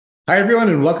Hi, everyone,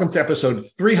 and welcome to episode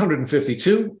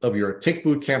 352 of your Tick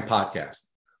Bootcamp podcast.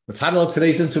 The title of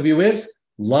today's interview is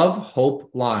Love, Hope,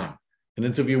 Lyme, an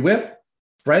interview with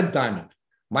Fred Diamond.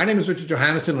 My name is Richard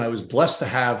Johannesson, and I was blessed to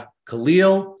have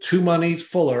Khalil Two Monies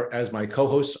Fuller as my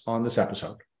co-host on this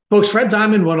episode. Folks, Fred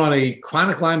Diamond went on a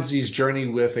chronic Lyme disease journey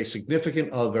with a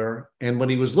significant other, and when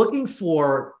he was looking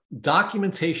for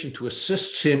documentation to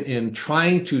assist him in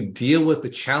trying to deal with the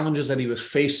challenges that he was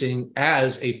facing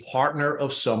as a partner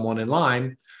of someone in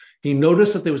Lyme, he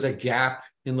noticed that there was a gap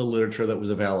in the literature that was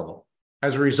available.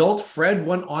 As a result, Fred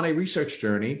went on a research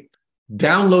journey,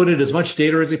 downloaded as much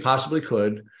data as he possibly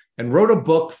could, and wrote a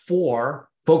book for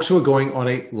folks who are going on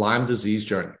a Lyme disease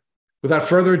journey. Without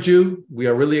further ado, we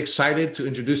are really excited to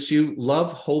introduce to you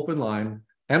Love, Hope, and Lyme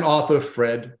and author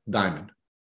Fred Diamond.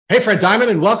 Hey, Fred Diamond,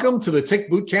 and welcome to the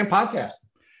Tick Bootcamp podcast.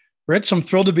 Rich, I'm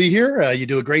thrilled to be here. You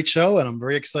do a great show, and I'm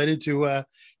very excited to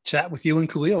chat with you and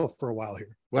Khalil for a while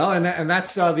here. Well, and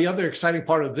that's the other exciting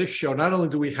part of this show. Not only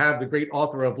do we have the great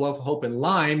author of Love, Hope, and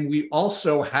Lyme, we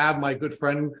also have my good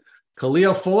friend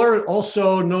Khalil Fuller,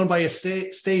 also known by his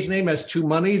stage name as Two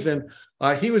Monies. And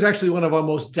he was actually one of our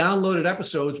most downloaded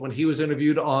episodes when he was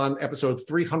interviewed on episode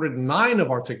 309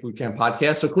 of our Tick Bootcamp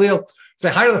podcast. So Khalil, say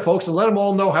hi to the folks and let them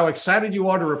all know how excited you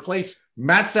are to replace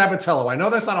Matt Sabatello. I know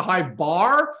that's not a high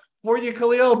bar for you,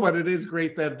 Khalil, but it is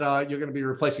great that you're going to be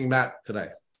replacing Matt today.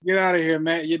 Get out of here,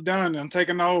 Matt. You're done. I'm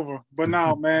taking over. But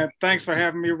no, man, thanks for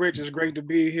having me, Rich. It's great to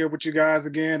be here with you guys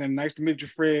again, and nice to meet you,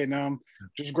 Fred. And I'm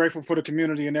just grateful for the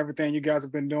community and everything you guys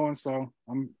have been doing. So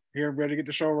I'm here ready to get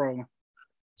the show rolling.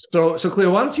 So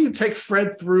Khalil, why don't you take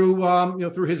Fred through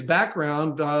through his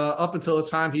background up until the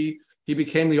time he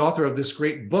became the author of this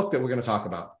great book that we're going to talk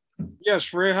about. Yes,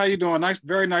 Fred, how you doing?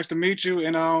 Very nice to meet you.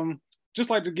 And just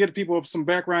like to give people some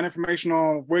background information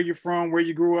on where you're from, where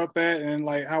you grew up at, and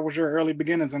like how was your early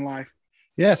beginnings in life.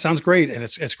 Yeah, it sounds great, and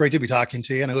it's great to be talking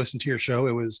to you. And I listened to your show;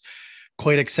 it was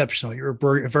quite exceptional. You're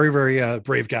a very, very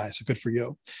brave guy, so good for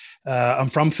you. I'm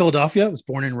from Philadelphia. I was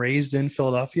born and raised in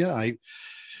Philadelphia. I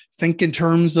think in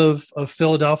terms of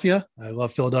Philadelphia. I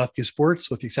love Philadelphia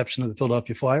sports, with the exception of the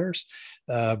Philadelphia Flyers.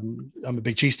 I'm a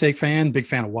big cheesesteak fan, big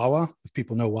fan of Wawa, if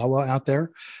people know Wawa out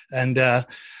there. And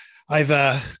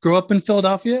I've grew up in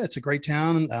Philadelphia. It's a great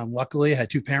town. Luckily, I had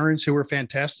two parents who were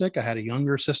fantastic. I had a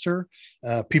younger sister,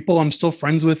 people I'm still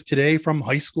friends with today from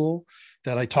high school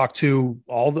that I talk to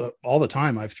all the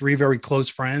time. I have three very close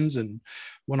friends, and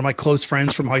one of my close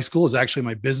friends from high school is actually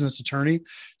my business attorney.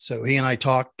 So he and I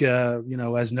talk,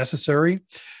 as necessary.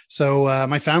 So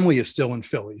my family is still in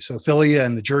Philly. So Philly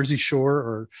and the Jersey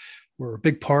Shore were a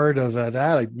big part of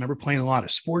that. I remember playing a lot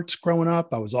of sports growing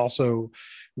up. I was also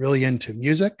really into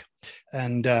music,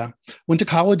 and went to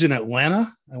college in Atlanta.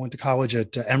 I went to college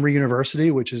at Emory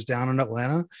University, which is down in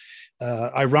Atlanta.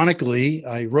 Ironically,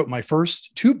 I wrote my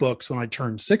first two books when I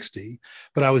turned 60,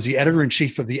 but I was the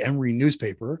editor-in-chief of the Emory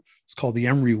newspaper. It's called the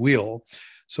Emory Wheel.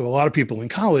 So a lot of people in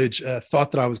college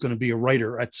thought that I was going to be a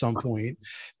writer at some point.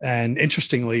 And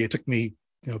interestingly, it took me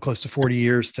close to 40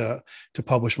 years to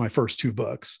publish my first two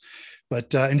books.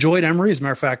 But enjoyed Emory. As a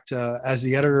matter of fact, as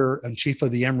the editor-in-chief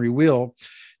of the Emory Wheel,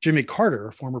 Jimmy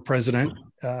Carter, former president,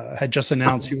 had just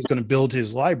announced he was going to build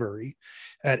his library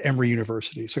at Emory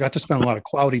University. So I got to spend a lot of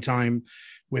quality time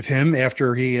with him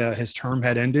after his term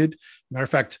had ended. Matter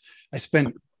of fact, I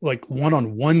spent like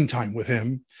one-on-one time with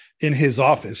him in his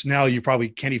office. Now you probably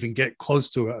can't even get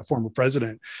close to a former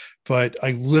president, but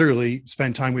I literally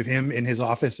spent time with him in his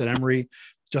office at Emory,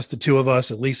 just the two of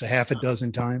us, at least a half a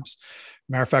dozen times.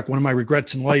 Matter of fact, one of my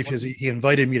regrets in life is he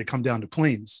invited me to come down to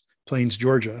Plains,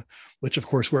 Georgia, which of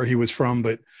course where he was from,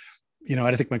 but I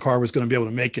didn't think my car was going to be able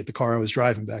to make it, the car I was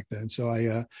driving back then. So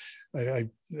I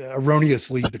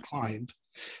erroneously declined.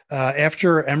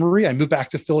 After Emory, I moved back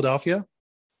to Philadelphia,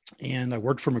 and I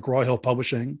worked for McGraw-Hill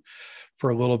Publishing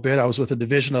for a little bit. I was with a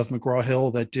division of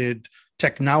McGraw-Hill that did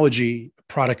technology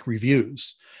product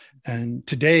reviews. And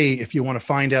today, if you want to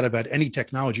find out about any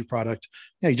technology product,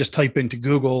 you just type into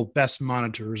Google best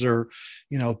monitors or,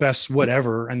 best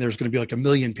whatever, and there's going to be like a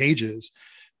million pages.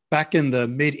 Back in the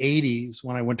mid 80s,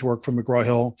 when I went to work for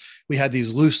McGraw-Hill, we had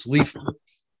these loose leaf.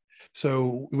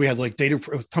 So we had like a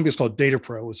company was called Data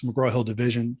Pro, it was McGraw-Hill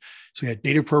division. So we had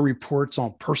Data Pro reports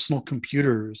on personal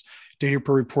computers, Data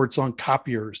Pro reports on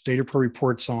copiers, Data Pro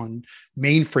reports on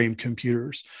mainframe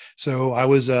computers. So I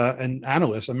was an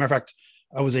analyst. As a matter of fact,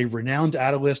 I was a renowned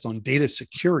analyst on data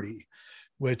security,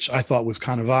 which I thought was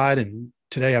kind of odd. And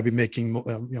today I'd be making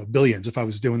billions if I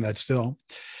was doing that still.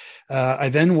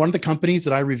 One of the companies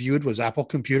that I reviewed was Apple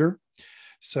Computer.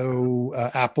 So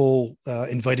Apple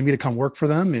invited me to come work for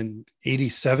them in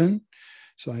 87.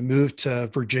 So I moved to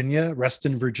Virginia,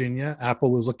 Reston, Virginia.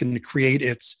 Apple was looking to create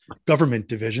its government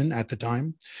division at the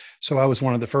time. So I was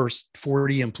one of the first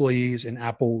 40 employees in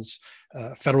Apple's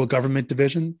federal government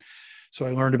division. So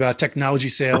I learned about technology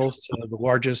sales to the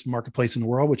largest marketplace in the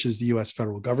world, which is the US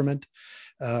federal government.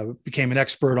 Became an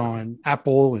expert on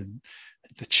Apple and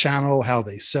the channel, how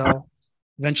they sell.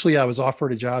 Eventually, I was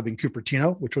offered a job in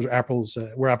Cupertino, which was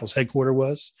where Apple's headquarters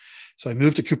was. So I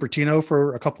moved to Cupertino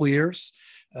for a couple of years.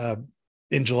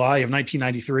 In July of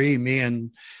 1993, me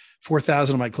and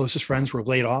 4,000 of my closest friends were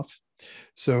laid off.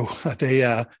 So they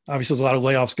obviously there's a lot of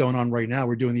layoffs going on right now.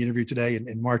 We're doing the interview today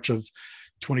in March of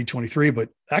 2023, but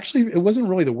actually it wasn't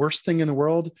really the worst thing in the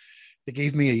world. They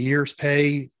gave me a year's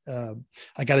pay.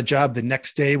 I got a job the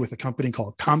next day with a company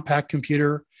called Compact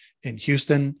Computer in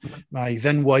Houston. My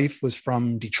then wife was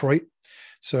from Detroit,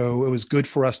 so it was good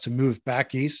for us to move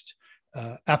back east.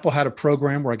 Apple had a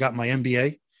program where I got my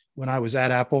MBA when I was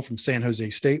at Apple from San Jose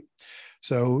State.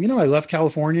 So, I left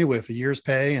California with a year's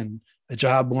pay and a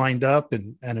job lined up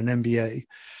and an MBA.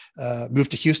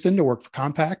 Moved to Houston to work for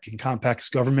Compaq in Compaq's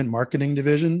government marketing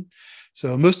division.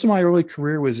 So most of my early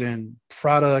career was in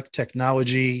product,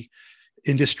 technology,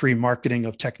 industry marketing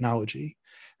of technology.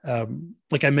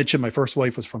 Like I mentioned, my first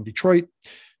wife was from Detroit.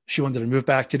 She wanted to move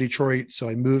back to Detroit. So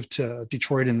I moved to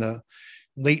Detroit in the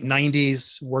late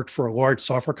 90s, worked for a large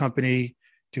software company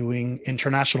doing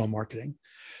international marketing.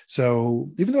 So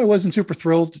even though I wasn't super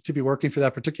thrilled to be working for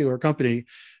that particular company,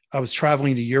 I was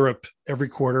traveling to Europe every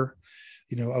quarter.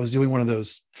 I was doing one of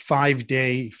those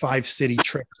 5-day, 5-city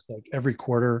trips, like every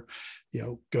quarter,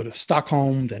 go to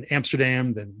Stockholm, then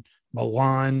Amsterdam, then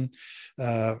Milan,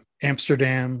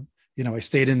 Amsterdam. I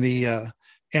stayed in the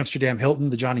Amsterdam Hilton,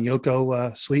 the John and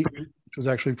Yoko suite, which was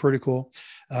actually pretty cool.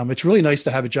 It's really nice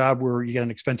to have a job where you get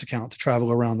an expense account to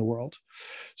travel around the world.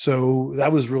 So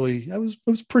that was it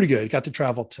was pretty good. Got to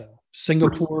travel to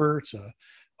Singapore, to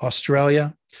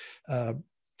Australia.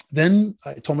 Then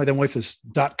I told my then wife this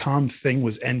 .com thing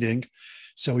was ending.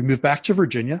 So we moved back to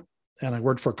Virginia and I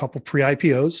worked for a couple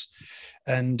pre-IPOs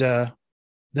and then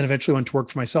eventually went to work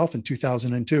for myself in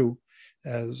 2002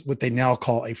 as what they now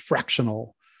call a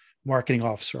fractional marketing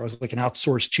officer. I was like an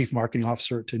outsourced chief marketing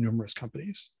officer to numerous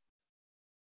companies.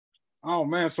 Oh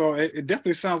man, so it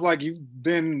definitely sounds like you've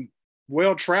been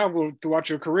well traveled throughout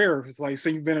your career. It's like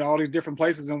you've been in all these different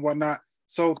places and whatnot.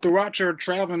 So throughout your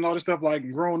traveling and all this stuff,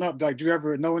 like growing up, like, do you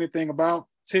ever know anything about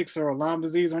ticks or Lyme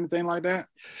disease or anything like that?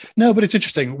 No, but it's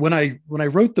interesting. When I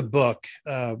wrote the book,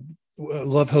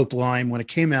 Love, Hope, Lyme, when it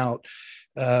came out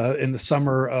in the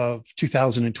summer of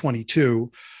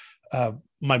 2022,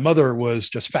 my mother was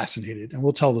just fascinated. And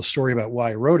we'll tell the story about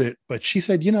why I wrote it. But she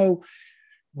said,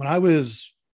 when I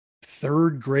was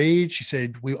third grade, she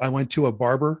said, I went to a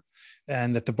barber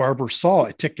and that the barber saw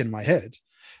a tick in my head.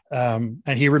 And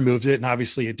he removed it. And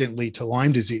obviously it didn't lead to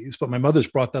Lyme disease, but my mother's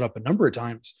brought that up a number of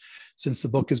times since the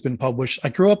book has been published. I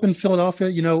grew up in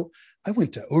Philadelphia. I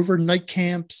went to overnight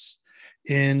camps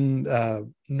in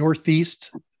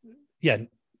Northeast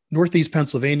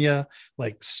Pennsylvania,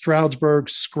 like Stroudsburg,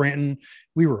 Scranton.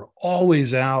 We were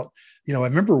always out. I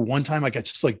remember one time I got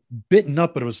just like bitten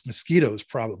up, but it was mosquitoes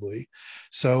probably.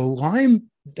 So Lyme,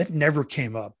 that never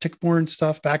came up. Tick-borne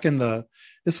stuff back in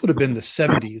this would have been the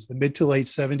 70s, the mid to late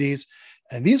 70s.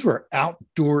 And these were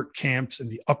outdoor camps in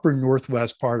the upper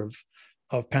Northwest part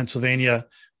of Pennsylvania.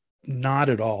 Not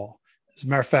at all. As a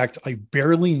matter of fact, I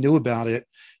barely knew about it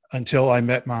until I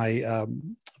met the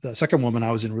second woman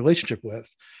I was in a relationship with.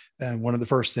 And one of the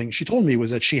first things she told me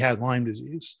was that she had Lyme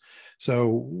disease. So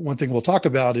one thing we'll talk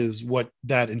about is what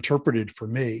that interpreted for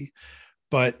me,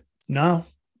 but no,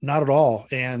 not at all.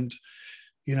 And,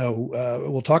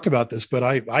 we'll talk about this, but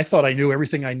I thought I knew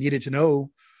everything I needed to know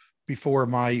before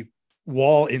my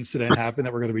wall incident happened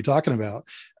that we're going to be talking about.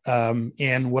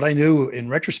 And what I knew in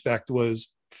retrospect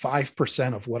was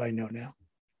 5% of what I know now.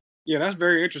 Yeah, that's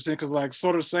very interesting because like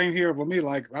sort of the same here with me.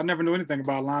 Like I never knew anything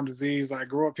about Lyme disease. I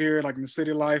grew up here like in the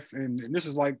city life and this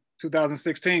is like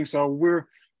 2016. So we're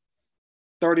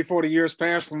 30, 40 years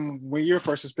past from when your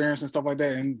first experience and stuff like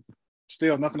that. And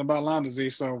still nothing about Lyme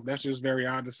disease. So that's just very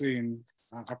odd to see. And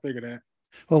I figured that.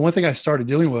 Well, one thing I started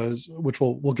doing was, which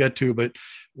we'll get to, but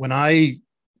when I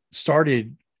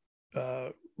started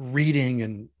reading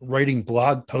and writing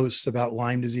blog posts about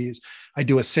Lyme disease, I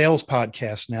do a sales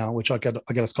podcast now, which I get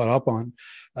us caught up on.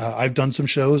 I've done some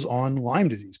shows on Lyme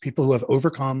disease, people who have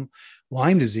overcome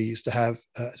Lyme disease to have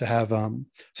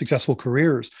successful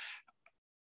careers.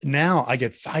 Now I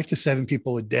get 5 to 7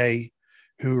 people a day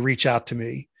who reach out to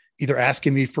me, either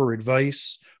asking me for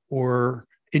advice or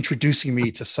introducing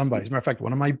me to somebody. As a matter of fact,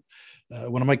 one of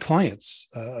my clients,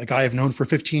 a guy I've known for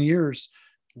 15 years,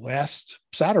 last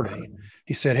Saturday.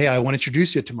 He said, "Hey, I want to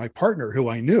introduce you to my partner who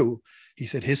I knew." He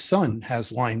said his son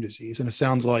has Lyme disease. And it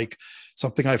sounds like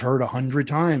something I've heard 100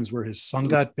 times, where his son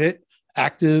got bit,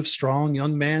 active, strong,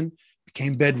 young man,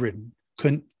 became bedridden,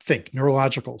 couldn't think,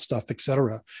 neurological stuff,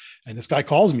 etc. And this guy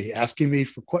calls me asking me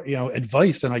for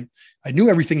advice. And I knew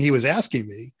everything he was asking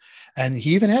me. And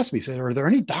he even asked me, he said, "Are there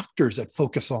any doctors that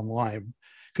focus on Lyme?"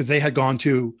 Because they had gone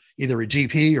to either a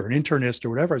GP or an internist or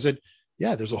whatever. I said,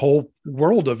 "Yeah, there's a whole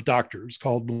world of doctors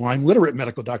called Lyme literate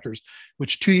medical doctors,"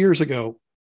 which 2 years ago,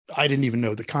 I didn't even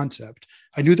know the concept.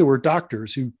 I knew there were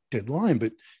doctors who did Lyme,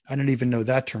 but I didn't even know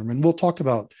that term. And we'll talk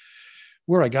about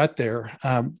where I got there.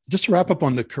 Just to wrap up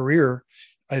on the career,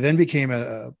 I then became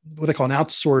what they call an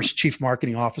outsourced chief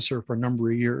marketing officer for a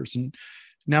number of years. And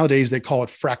nowadays they call it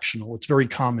fractional. It's very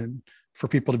common for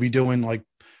people to be doing like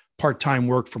part-time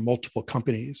work for multiple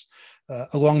companies.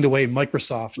 Along the way,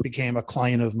 Microsoft became a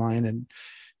client of mine, and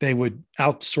they would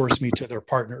outsource me to their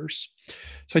partners.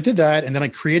 So I did that. And then I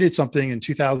created something in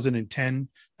 2010,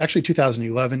 actually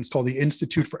 2011. It's called the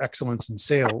Institute for Excellence in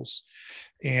Sales.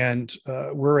 And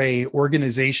we're a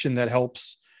organization that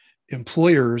helps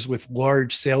employers with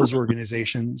large sales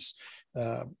organizations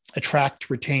attract,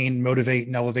 retain, motivate,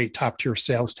 and elevate top-tier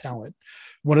sales talent.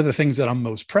 One of the things that I'm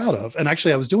most proud of, and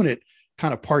actually I was doing it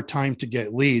kind of part-time to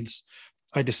get leads.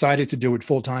 I decided to do it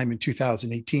full-time in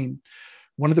 2018.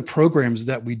 One of the programs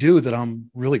that we do that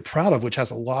I'm really proud of, which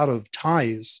has a lot of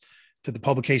ties to the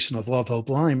publication of Love, Hope,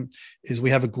 Lyme, is we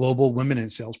have a global women in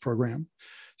sales program.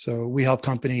 So we help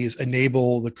companies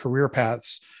enable the career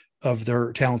paths of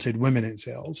their talented women in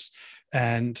sales.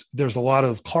 And there's a lot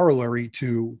of corollary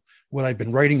to what I've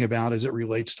been writing about as it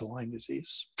relates to Lyme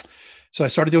disease. So I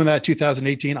started doing that in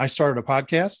 2018. I started a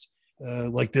podcast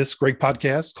like this great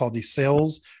podcast called the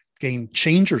Sales Game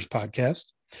Changers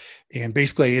Podcast. And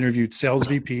basically I interviewed sales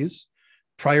VPs.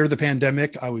 Prior to the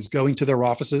pandemic, I was going to their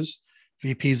offices,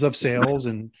 VPs of sales,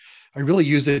 and I really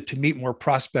used it to meet more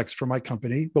prospects for my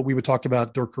company, but we would talk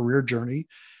about their career journey.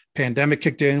 Pandemic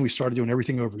kicked in. We started doing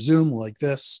everything over Zoom like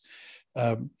this.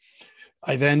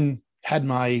 I then had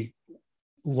my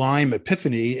Lyme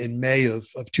epiphany in May of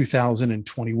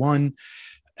 2021.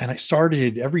 And I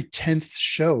started every 10th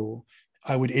show,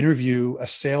 I would interview a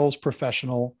sales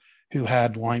professional who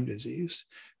had Lyme disease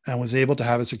and was able to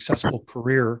have a successful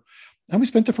career. And we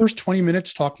spent the first 20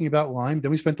 minutes talking about Lyme.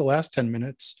 Then we spent the last 10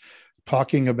 minutes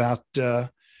talking about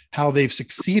how they've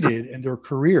succeeded in their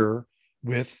career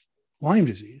with Lyme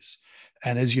disease.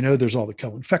 And as you know, there's all the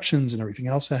co-infections and everything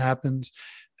else that happens.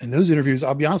 And those interviews,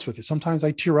 I'll be honest with you, sometimes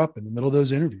I tear up in the middle of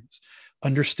those interviews.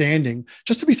 Understanding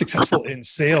just to be successful in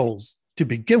sales to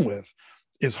begin with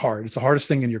is hard. It's the hardest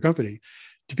thing in your company.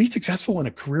 To be successful in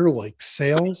a career like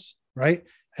sales, right,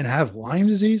 and have Lyme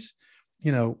disease,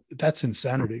 that's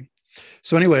insanity.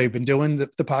 So anyway, I've been doing the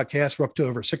podcast. We're up to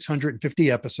over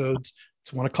 650 episodes.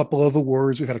 It's won a couple of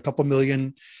awards. We've had a couple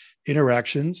million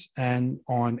interactions. And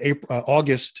on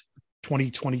August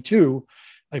 2022,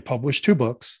 I published 2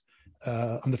 books.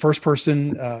 I'm the first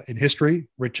person in history,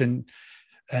 Rich and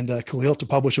Khalil, to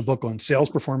publish a book on sales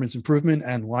performance improvement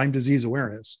and Lyme disease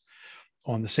awareness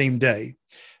on the same day.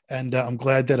 And I'm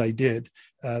glad that I did.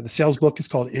 The sales book is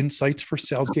called Insights for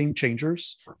Sales Game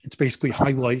Changers. It's basically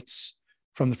highlights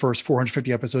from the first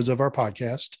 450 episodes of our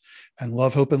podcast, and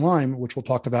Love, Hope, and Lyme, which we'll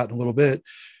talk about in a little bit,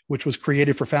 which was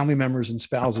created for family members and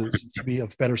spouses to be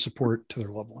of better support to their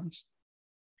loved ones.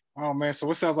 Oh man, so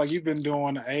it sounds like you've been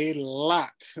doing a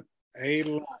lot. I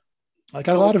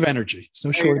got a lot of energy. There's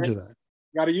no shortage of that.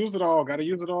 Got to use it all.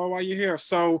 While you're here.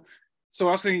 So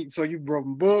I've seen, so you've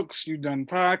written books, you've done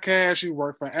podcasts, you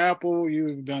work for Apple,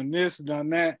 you've done this, done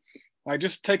that. Like,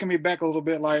 just taking me back a little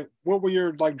bit, like, what were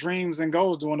your dreams and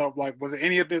goals doing up? Like, was it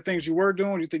any of the things you were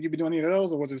doing? You think you'd be doing any of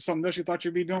those, or was it something else you thought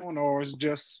you'd be doing, or is it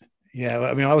just? Yeah,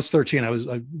 I mean, I was 13.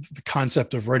 The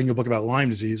concept of writing a book about Lyme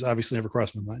disease obviously never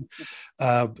crossed my mind.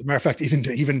 Matter of fact,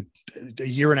 even a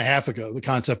year and a half ago, the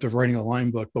concept of writing a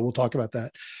Lyme book, but we'll talk about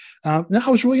that. No,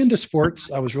 I was really into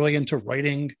sports. I was really into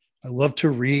writing. I love to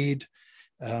read.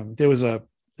 There was a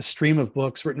stream of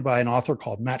books written by an author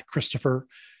called Matt Christopher,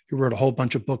 who wrote a whole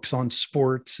bunch of books on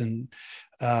sports. And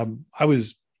I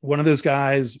was one of those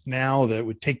guys now that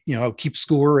would keep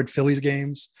score at Phillies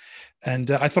games.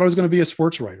 And I thought I was going to be a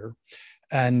sports writer.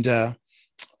 And I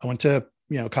went to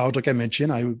college, like I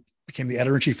mentioned. I became the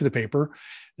editor-in-chief of the paper.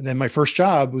 And then my first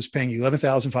job was paying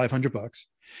 $11,500.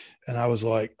 And I was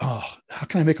like, oh, how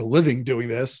can I make a living doing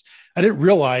this? I didn't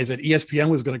realize that ESPN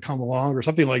was going to come along or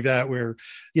something like that, where,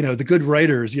 the good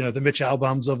writers, the Mitch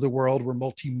Albums of the world were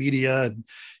multimedia, and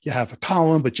you have a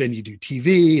column, but then you do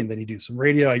TV and then you do some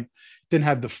radio. I didn't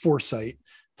have the foresight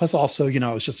Plus also,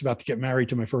 I was just about to get married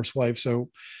to my first wife. So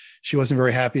she wasn't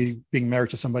very happy being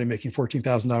married to somebody making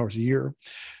 $14,000 a year.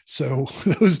 So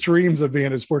those dreams of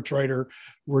being a sports writer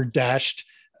were dashed.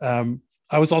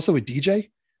 I was also a DJ,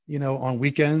 on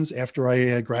weekends after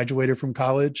I graduated from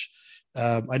college.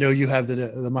 I know you have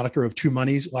the moniker of Two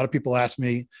Monies. A lot of people ask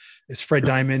me, is Fred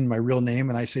Diamond my real name?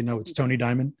 And I say, no, it's Tony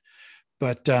Diamond.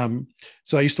 But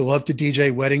so I used to love to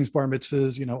DJ weddings, bar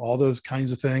mitzvahs, all those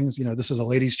kinds of things. This is a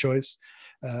lady's choice.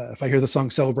 If I hear the song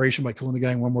Celebration by Kool and the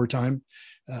Gang one more time,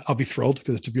 I'll be thrilled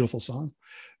because it's a beautiful song.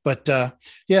 But so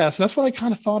that's what I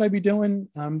kind of thought I'd be doing.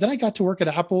 Then I got to work at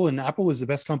Apple, and Apple was the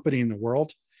best company in the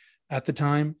world at the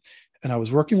time. And I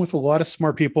was working with a lot of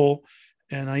smart people.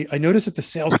 And I noticed that the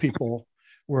salespeople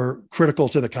were critical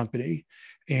to the company.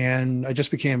 And I just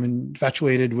became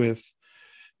infatuated with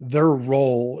their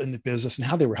role in the business and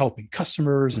how they were helping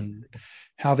customers and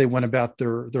how they went about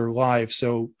their lives.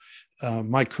 So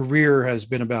my career has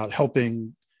been about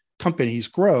helping companies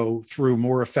grow through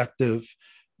more effective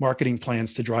marketing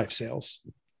plans to drive sales.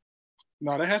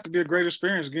 No, that has to be a great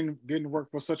experience getting to work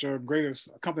for such a great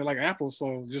company like Apple.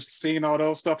 So just seeing all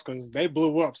those stuff, because they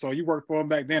blew up. So you worked for them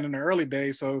back then in the early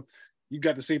days. So you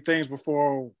got to see things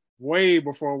way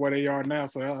before where they are now.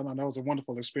 So that was a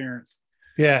wonderful experience.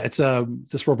 Yeah, it's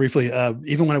just real briefly,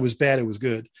 even when it was bad, it was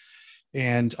good.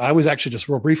 And I was actually, just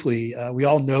real briefly, we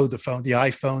all know the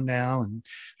iPhone now. And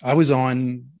I was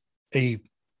on a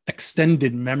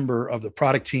extended member of the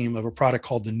product team of a product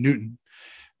called the Newton,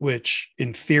 which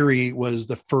in theory was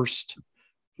the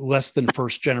less than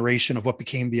first generation of what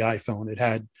became the iPhone. It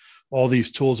had all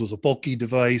these tools. It was a bulky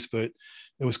device, but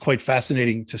it was quite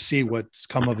fascinating to see what's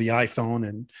come of the iPhone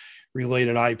and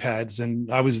related iPads.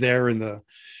 And I was there in the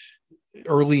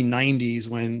early 90s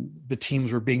when the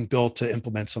teams were being built to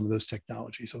implement some of those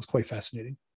technologies. So it was quite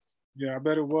fascinating. Yeah, I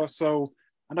bet it was. So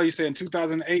I know you said in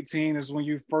 2018 is when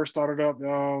you first started up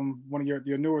one of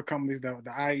your newer companies, the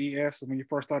IES, when you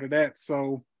first started that.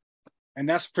 So, and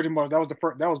that's pretty much, that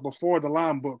was before the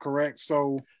Lyme book, correct?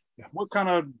 So yeah. What kind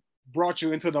of brought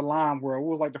you into the Lyme world?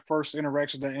 What was like the first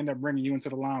interaction that ended up bringing you into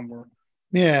the Lyme world?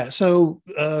 Yeah. So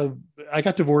I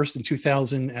got divorced in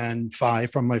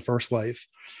 2005 from my first wife.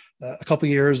 A couple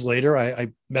of years later,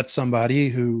 I met somebody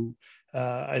who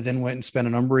I then went and spent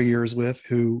a number of years with,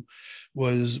 who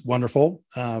was wonderful.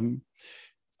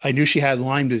 I knew she had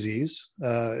Lyme disease.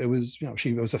 It was,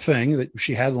 she was a thing that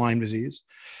she had Lyme disease.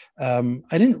 I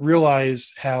didn't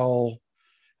realize how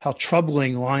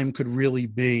troubling Lyme could really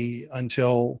be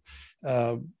until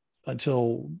I guess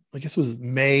it was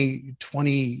May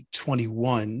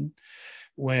 2021,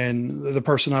 when the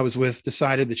person I was with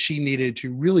decided that she needed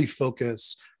to really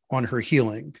focus on her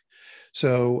healing.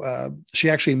 So she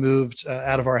actually moved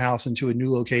out of our house into a new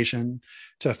location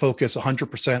to focus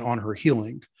 100% on her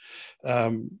healing.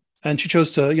 And she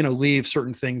chose to, leave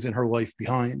certain things in her life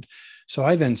behind. So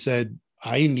I then said,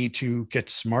 I need to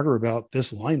get smarter about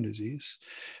this Lyme disease.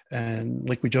 And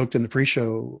like we joked in the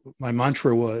pre-show, my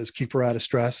mantra was keep her out of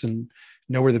stress and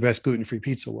know where the best gluten-free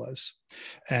pizza was.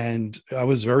 And I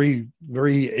was very,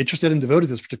 very interested and devoted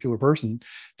to this particular person.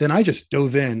 Then I just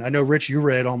dove in. I know, Rich, you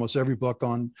read almost every book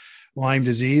on Lyme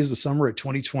disease. The summer of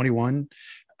 2021,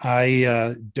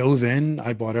 I dove in.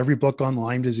 I bought every book on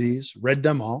Lyme disease, read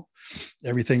them all.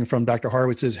 Everything from Dr.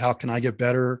 Horowitz's How Can I Get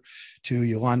Better to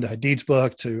Yolanda Hadid's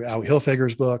book to Al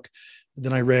Hilfiger's book.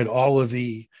 Then I read all of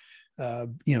the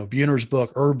Buhner's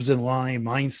book, Herbs in Lyme,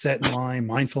 Mindset in Lyme,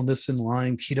 Mindfulness in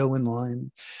Lyme, Keto in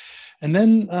Lyme. And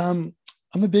then I'm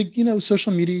a big,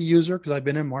 social media user because I've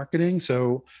been in marketing.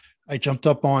 So I jumped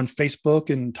up on Facebook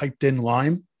and typed in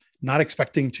Lyme, not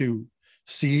expecting to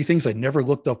see things. I'd never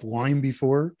looked up Lyme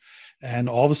before. And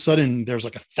all of a sudden there's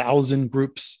like 1,000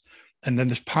 groups. And then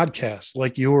there's podcasts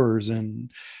like yours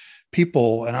and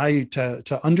people. And I,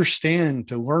 to understand,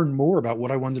 to learn more about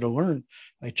what I wanted to learn,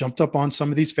 I jumped up on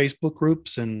some of these Facebook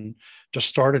groups and just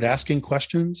started asking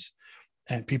questions,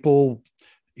 and people,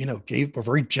 were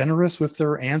very generous with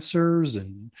their answers.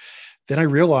 And then I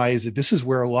realized that this is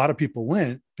where a lot of people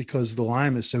went because the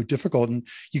Lyme is so difficult. And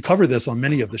you cover this on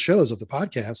many of the shows of the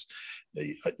podcast.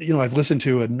 I've listened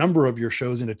to a number of your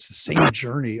shows and it's the same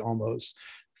journey almost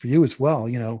for you as well.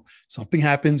 Something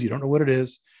happens, you don't know what it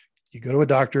is. You go to a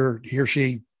doctor, he or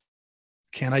she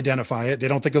can't identify it. They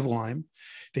don't think of Lyme.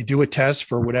 They do a test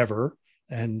for whatever.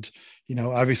 And,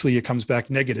 obviously it comes back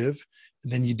negative.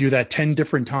 And then you do that 10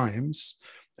 different times.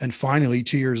 And finally,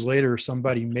 2 years later,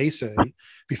 somebody may say,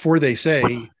 before they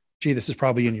say, gee, this is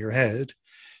probably in your head,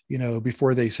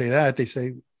 before they say that, they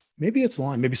say, maybe it's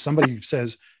Lyme. Maybe somebody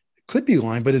says it could be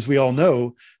Lyme. But as we all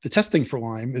know, the testing for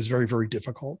Lyme is very, very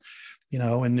difficult,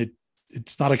 and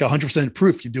it's not like 100%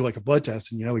 proof. You do like a blood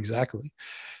test and you know exactly.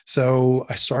 So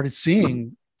I started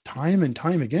seeing time and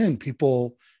time again,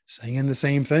 people saying the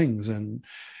same things. And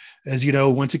as you know,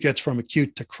 once it gets from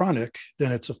acute to chronic,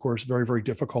 then it's of course very, very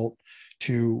difficult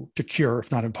to cure,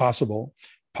 if not impossible.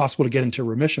 Possible to get into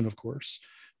remission, of course,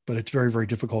 but it's very, very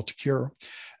difficult to cure.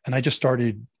 And I just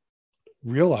started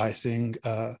realizing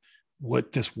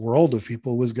what this world of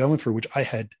people was going through, which I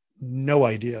had no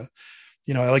idea.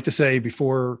 You know, I like to say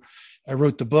before I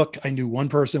wrote the book, I knew one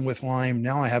person with Lyme.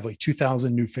 Now I have like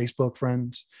 2,000 new Facebook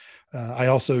friends. I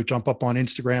also jump up on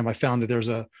Instagram. I found that there's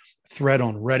a thread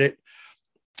on Reddit.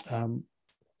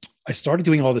 I started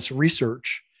doing all this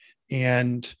research,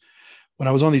 and when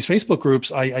I was on these Facebook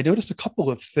groups, I noticed a couple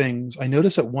of things. I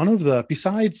noticed that one of the,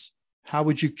 besides how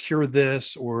would you cure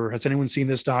this, or has anyone seen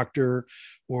this doctor,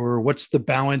 or what's the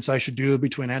balance I should do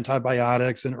between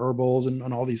antibiotics and herbals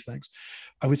and all these things,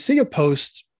 I would see a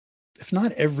post, if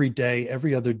not every day,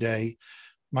 every other day,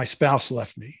 my spouse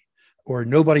left me, or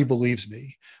nobody believes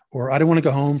me, or I don't want to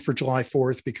go home for July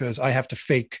 4th because I have to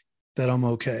fake that I'm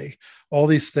okay. All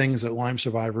these things that Lyme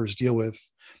survivors deal with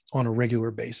on a regular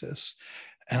basis.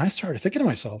 And I started thinking to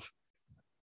myself,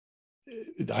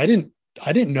 I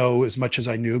didn't know as much as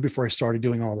I knew before I started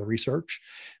doing all the research.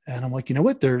 And I'm like, you know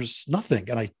what? There's nothing.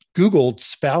 And I Googled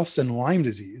spouse and Lyme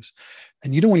disease.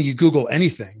 And you know, when you Google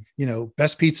anything, you know,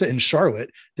 best pizza in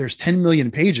Charlotte, there's 10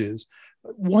 million pages.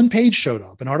 One page showed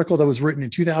up, an article that was written in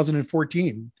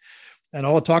 2014. And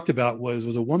all it talked about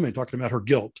was a woman talking about her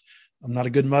guilt. I'm not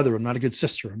a good mother. I'm not a good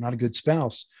sister. I'm not a good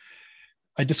spouse.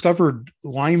 I discovered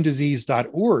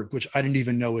LymeDisease.org, which I didn't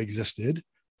even know existed.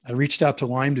 I reached out to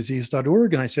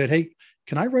LymeDisease.org and I said, hey,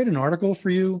 can I write an article for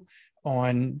you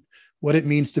on what it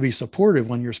means to be supportive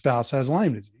when your spouse has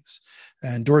Lyme disease?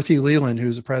 And Dorothy Leland,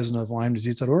 who's the president of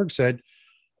LymeDisease.org, said,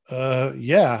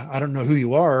 yeah, I don't know who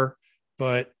you are,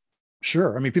 but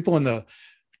sure. I mean, people in the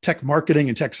tech marketing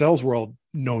and tech sales world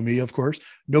know me, of course.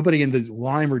 Nobody in the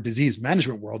Lyme or disease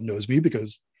management world knows me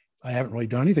because I haven't really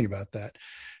done anything about that.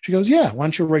 She goes, yeah, why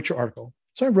don't you write your article?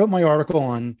 So I wrote my article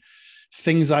on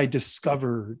things I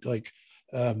discovered, like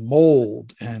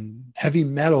mold and heavy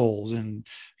metals and,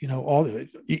 you know, all the,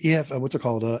 what's it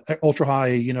called? Ultra high,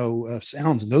 you know,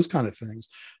 sounds and those kind of things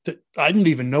that I didn't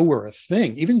even know were a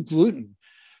thing. Even gluten,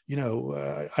 you know,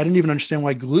 I didn't even understand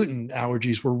why gluten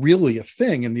allergies were really a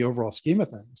thing in the overall scheme of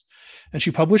things. And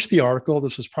she published the article.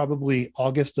 This was probably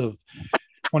August of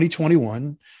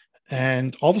 2021.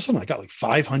 And all of a sudden I got like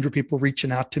 500 people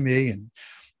reaching out to me, and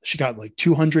she got like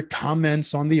 200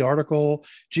 comments on the article.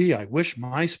 Gee, I wish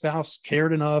my spouse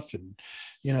cared enough. And,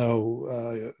 you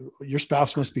know, your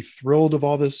spouse must be thrilled of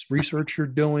all this research you're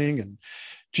doing. And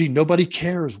gee, nobody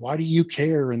cares. Why do you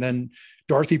care? And then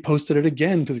Dorothy posted it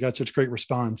again because it got such great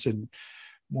response, and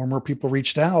more people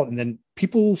reached out. And then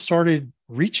people started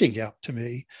reaching out to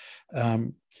me.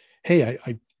 Hey,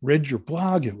 I read your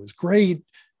blog. It was great.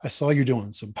 I saw you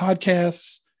doing some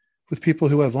podcasts with people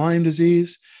who have Lyme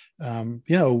disease. You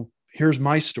know, here's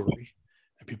my story.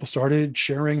 And people started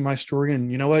sharing my story.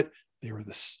 And you know what? They were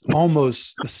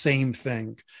almost the same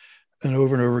thing and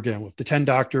over again with the 10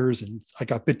 doctors. And I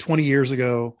got bit 20 years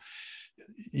ago.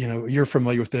 You know, you're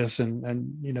familiar with this.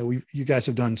 And you know, you guys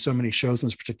have done so many shows on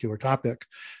this particular topic.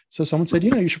 So someone said,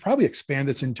 you know, you should probably expand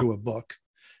this into a book.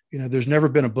 You know, there's never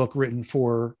been a book written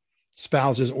for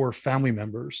spouses or family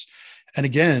members. And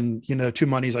again, you know, two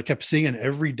monies, I kept seeing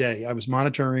every day. I was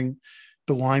monitoring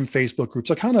the Lyme Facebook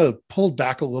groups. I kind of pulled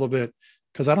back a little bit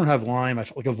because I don't have Lyme. I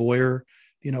felt like a voyeur,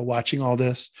 you know, watching all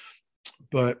this,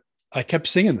 but I kept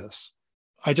seeing this.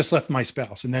 I just left my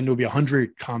spouse, and then there'll be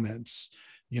 100 comments.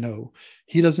 You know,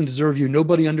 he doesn't deserve you.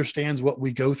 Nobody understands what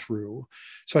we go through.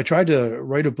 So I tried to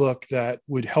write a book that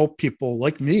would help people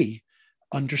like me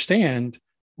understand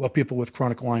what people with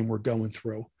chronic Lyme were going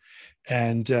through.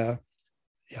 And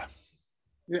yeah.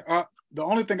 The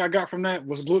only thing I got from that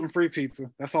was gluten-free pizza.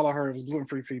 That's all I heard was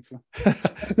gluten-free pizza.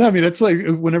 No, I mean, that's like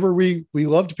whenever we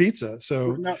loved pizza.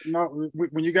 So no,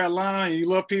 when you got Lyme and you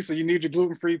love pizza, you need your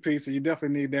gluten-free pizza. You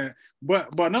definitely need that. But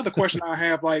another question I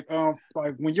have, like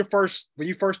when you first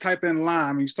type in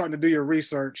Lyme and you starting to do your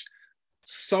research,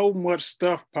 so much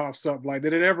stuff pops up. Like,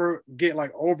 did it ever get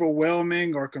like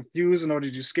overwhelming or confusing, or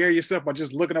did you scare yourself by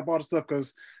just looking up all the stuff?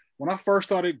 Because when I first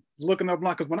started looking up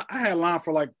Lyme, because when I had Lyme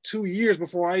for like 2 years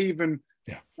before I even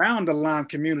found the Lyme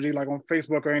community, like on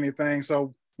Facebook or anything.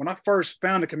 So when I first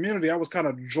found the community, I was kind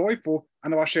of joyful. I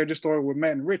know I shared this story with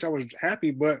Matt and Rich. I was happy,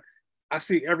 but I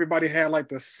see everybody had like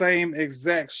the same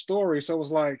exact story. So it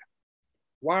was like,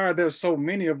 why are there so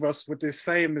many of us with this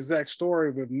same exact story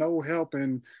with no help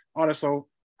and all that? So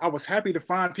I was happy to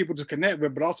find people to connect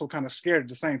with, but also kind of scared at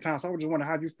the same time. So I was just wondering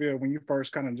how you feel when you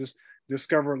first kind of just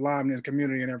discovered Lyme in the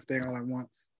community and everything all at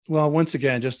once. Well, once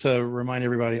again, just to remind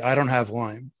everybody, I don't have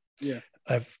Lyme. Yeah.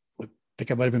 I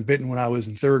think I might have been bitten when I was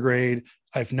in third grade.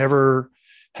 I've never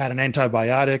had an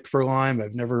antibiotic for Lyme.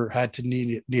 I've never had to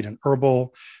need an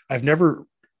herbal. I've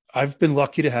been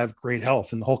lucky to have great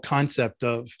health. And the whole concept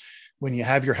of when you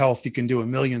have your health, you can do a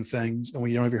million things. And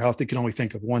when you don't have your health, you can only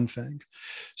think of one thing.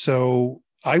 So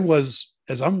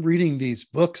as I'm reading these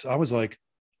books, I was like,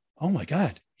 oh my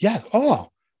God, yes.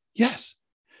 Oh, yes.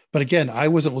 But again, I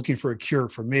wasn't looking for a cure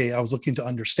for me. I was looking to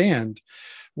understand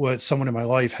what someone in my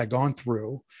life had gone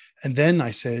through. And then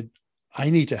I said, I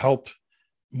need to help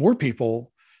more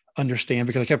people understand,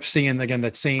 because I kept seeing, again,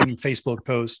 that same Facebook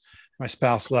post, my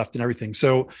spouse left and everything.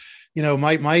 So,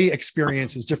 my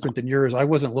experience is different than yours. I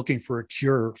wasn't looking for a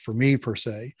cure for me per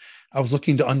se. I was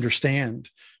looking to understand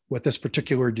what this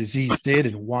particular disease did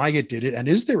and why it did it. And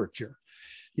is there a cure?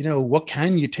 What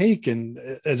can you take? And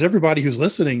as everybody who's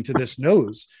listening to this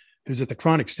knows, who's at the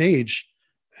chronic stage,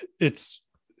 it's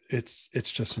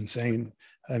just insane.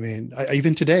 I mean,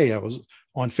 even today I was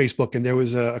on Facebook and there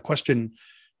was a question,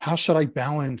 how should I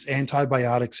balance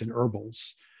antibiotics and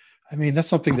herbals? I mean, that's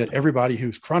something that everybody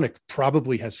who's chronic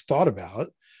probably has thought about.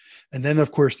 And then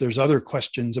of course, there's other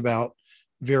questions about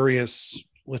various,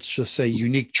 let's just say,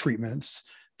 unique treatments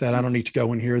that I don't need to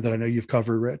go in here that I know you've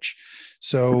covered, Rich.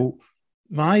 So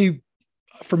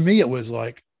for me, it was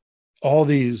like all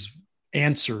these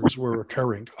answers were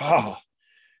occurring.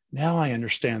 Now I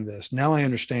understand this. Now I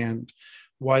understand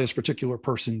why this particular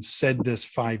person said this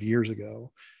 5 years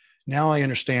ago. Now I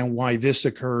understand why this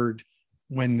occurred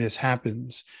when this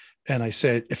happens. And I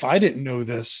said, if I didn't know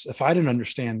this, if I didn't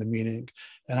understand the meaning,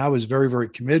 and I was very, very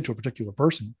committed to a particular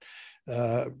person,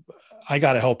 I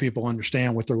got to help people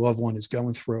understand what their loved one is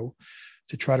going through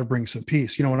to try to bring some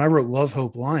peace. When I wrote Love,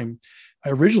 Hope, Lyme, I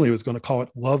originally was going to call it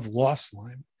Love, Loss,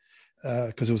 Lyme,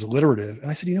 because it was alliterative.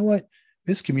 And I said, you know what?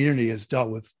 This community has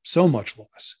dealt with so much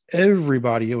loss.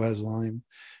 Everybody who has Lyme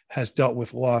has dealt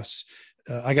with loss.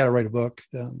 I got to write a book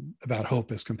about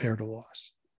hope as compared to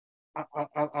loss.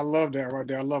 I love that right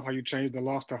there. I love how you changed the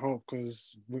loss to hope,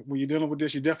 because when you're dealing with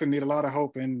this, you definitely need a lot of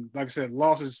hope. And like I said,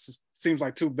 loss seems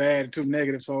like too bad and too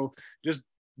negative. So just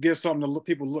give something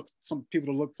to some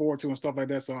people to look forward to and stuff like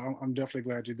that. So I'm definitely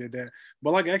glad you did that.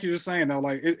 But like you're just saying though,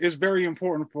 like it's very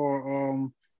important for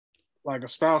like a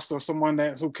spouse or someone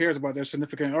who cares about their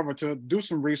significant other to do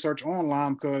some research on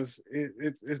Lyme, because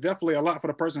it's definitely a lot for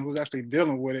the person who's actually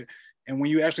dealing with it. And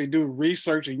when you actually do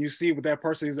research and you see what that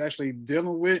person is actually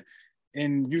dealing with,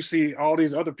 and you see all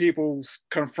these other people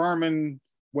confirming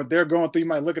what they're going through, you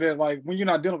might look at it like, when you're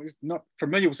not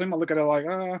familiar with something, you might look at it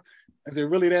like, is it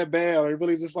really that bad? Or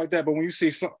really just like that? But when you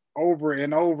see over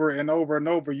and over and over and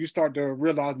over, you start to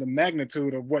realize the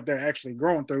magnitude of what they're actually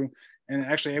going through, and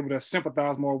actually able to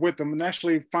sympathize more with them and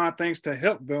actually find things to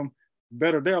help them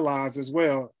better their lives as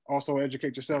well. Also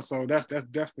educate yourself. So that's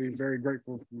definitely very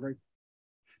grateful.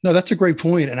 No, that's a great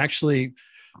point. And actually,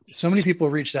 so many people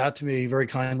reached out to me very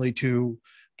kindly to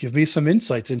give me some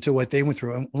insights into what they went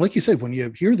through. And like you said, when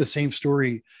you hear the same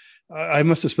story, I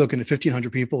must have spoken to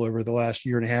 1,500 people over the last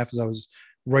year and a half as I was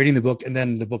writing the book. And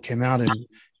then the book came out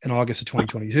in August of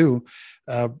 2022.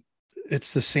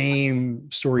 It's the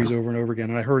same stories over and over again.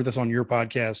 And I heard this on your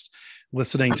podcast,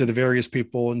 listening to the various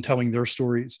people and telling their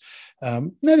stories. Now,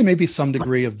 there may be some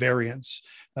degree of variance.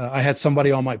 I had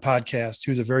somebody on my podcast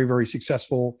who's a very, very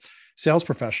successful sales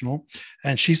professional,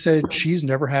 and she said she's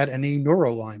never had any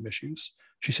neuro-Lyme issues.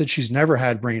 She said she's never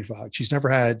had brain fog. She's never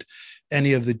had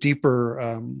any of the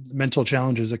deeper mental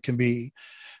challenges that can be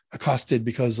accosted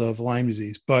because of Lyme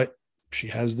disease, but she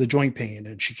has the joint pain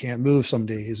and she can't move some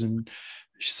days. And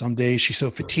some days she's so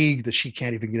fatigued that she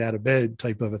can't even get out of bed,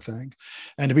 type of a thing.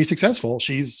 And to be successful,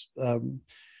 she's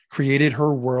created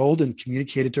her world and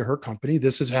communicated to her company,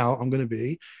 this is how I'm going to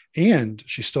be. And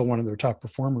she's still one of their top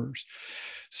performers.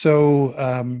 So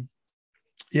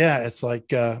it's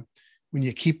like when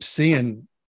you keep seeing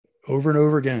over and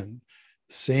over again,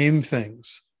 same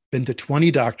things, been to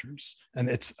 20 doctors, and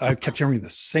I kept hearing the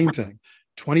same thing,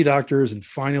 20 doctors. And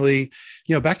finally,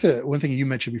 back to one thing you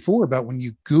mentioned before about when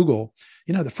you Google,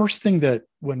 the first thing that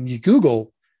when you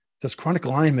Google, does chronic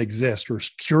Lyme exist or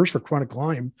cures for chronic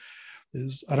Lyme,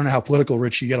 is, I don't know how political,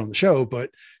 Rich, you get on the show,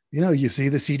 but, you see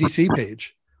the CDC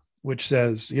page, which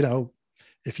says,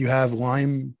 if you have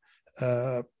Lyme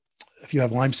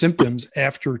symptoms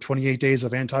after 28 days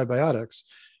of antibiotics,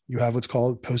 you have what's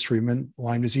called post-treatment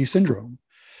Lyme disease syndrome.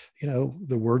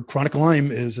 The word chronic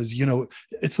Lyme is, as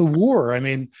it's a war. I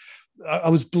mean, I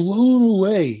was blown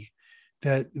away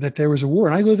that there was a war.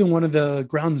 And I live in one of the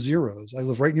ground zeros. I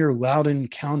live right near Loudoun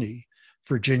County,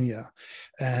 Virginia.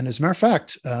 And as a matter of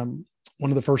fact, one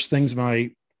of the first things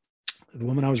the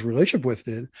woman I was in a relationship with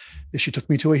did is she took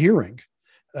me to a hearing.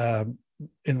 And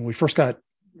we first got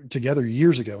together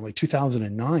years ago, like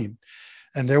 2009.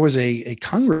 And there was a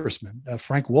congressman,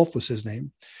 Frank Wolf was his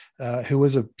name, who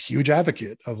was a huge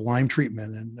advocate of Lyme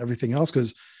treatment and everything else.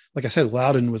 Because, like I said,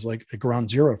 Loudon was like a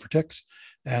ground zero for ticks.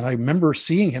 And I remember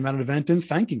seeing him at an event and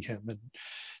thanking him. And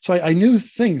so I knew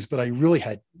things, but I really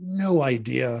had no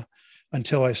idea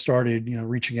until I started,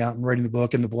 reaching out and writing the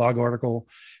book and the blog article,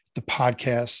 the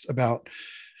podcast about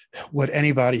what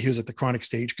anybody who's at the chronic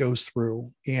stage goes through.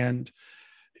 And,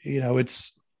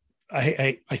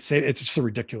 I say it's just so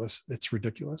ridiculous. It's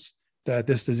ridiculous that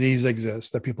this disease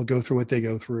exists, that people go through what they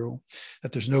go through,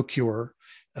 that there's no cure,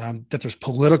 that there's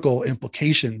political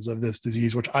implications of this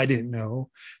disease, which I didn't know.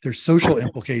 There's social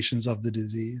implications of the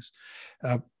disease.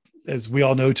 As we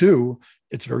all know too,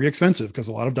 it's very expensive because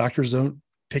a lot of doctors don't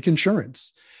take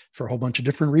insurance for a whole bunch of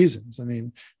different reasons. I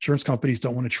mean, insurance companies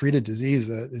don't want to treat a disease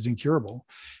that is incurable.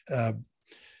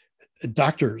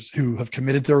 Doctors who have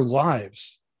committed their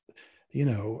lives,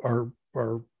 are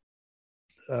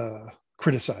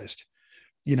criticized,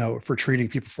 for treating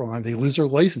people for Lyme. They lose their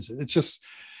licenses. It's just,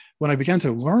 when I began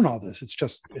to learn all this, it's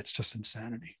just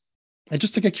insanity. And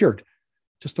just to get cured,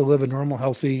 just to live a normal,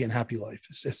 healthy, and happy life.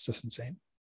 It's just insane.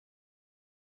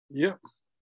 Yep.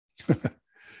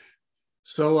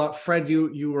 So, Fred,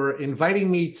 you were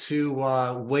inviting me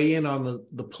to weigh in on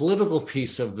the political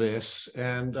piece of this.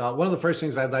 And one of the first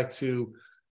things I'd like to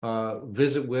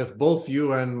visit with both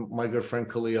you and my good friend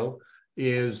Khalil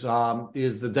is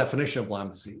the definition of Lyme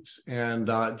disease. And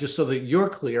just so that you're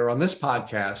clear, on this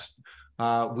podcast,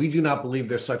 we do not believe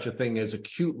there's such a thing as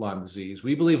acute Lyme disease.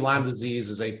 We believe Lyme disease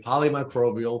is a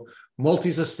polymicrobial,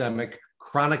 multisystemic,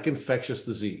 chronic infectious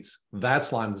disease.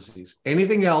 That's Lyme disease.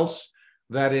 Anything else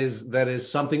that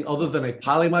is something other than a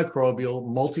polymicrobial,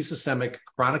 multisystemic,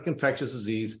 chronic infectious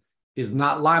disease is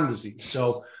not Lyme disease.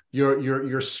 So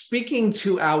you're speaking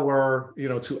to our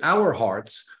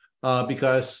hearts,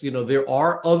 because there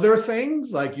are other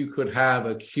things, like you could have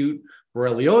acute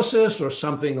borreliosis or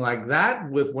something like that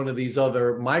with one of these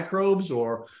other microbes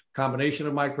or combination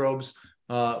of microbes.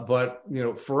 But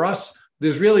for us,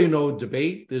 there's really no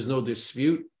debate. There's no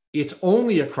dispute. It's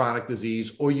only a chronic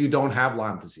disease, or you don't have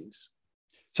Lyme disease.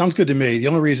 Sounds good to me. The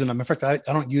only reason, in fact, I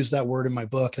don't use that word in my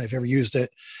book, and I've never used it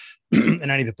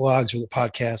in any of the blogs or the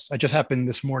podcasts. I just happened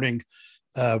this morning,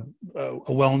 a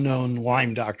well-known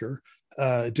Lyme doctor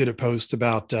did a post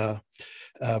about the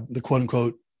quote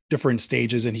unquote different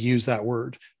stages, and he used that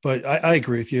word. But I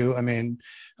agree with you. I mean,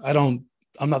 I'm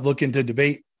not looking to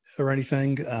debate or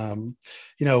anything.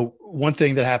 One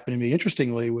thing that happened to me,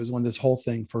 interestingly, was when this whole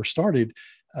thing first started,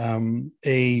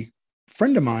 a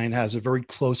friend of mine has a very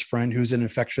close friend who's an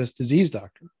infectious disease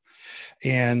doctor.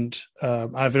 And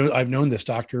I've known this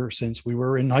doctor since we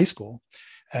were in high school,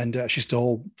 and she's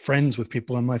still friends with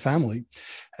people in my family.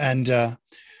 And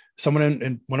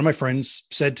one of my friends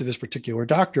said to this particular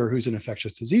doctor, who's an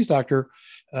infectious disease doctor,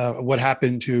 what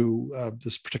happened to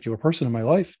this particular person in my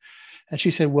life. And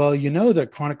she said, well,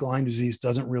 that chronic Lyme disease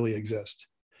doesn't really exist.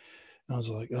 And I was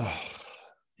like,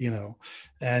 oh,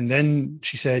 and then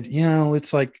she said,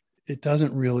 it's like, it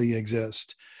doesn't really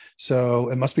exist. So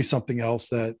it must be something else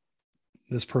that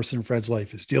this person in Fred's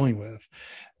life is dealing with.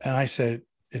 And I said,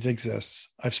 it exists.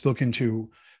 I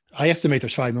estimate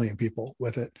there's 5 million people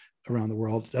with it around the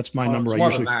world. That's my number. It's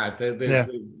more than that.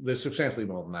 There's substantially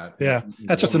more than that. Yeah.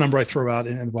 That's just a number I throw out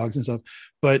in the blogs and stuff.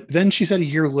 But then she said a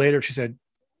year later, she said,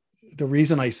 the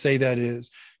reason I say that is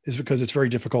because it's very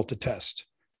difficult to test,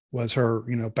 was her,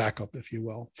 backup, if you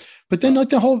will. But then like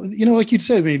the whole, like you'd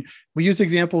said, I mean, we use the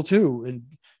example too, and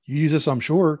you use this, I'm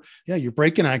sure. Yeah. You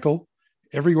break an ankle,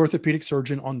 every orthopedic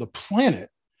surgeon on the planet,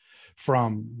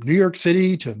 from New York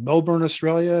City to Melbourne,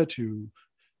 Australia, to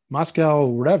Moscow,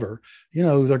 whatever,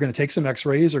 they're going to take some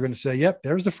x-rays. They're going to say, yep,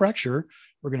 there's the fracture.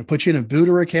 We're going to put you in a boot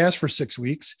or a cast for 6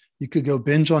 weeks. You could go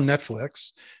binge on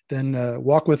Netflix, then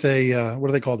walk with what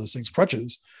do they call those things?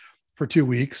 Crutches for 2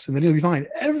 weeks. And then you'll be fine.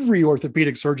 Every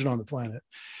orthopedic surgeon on the planet.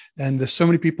 And there's so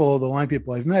many people, the Lyme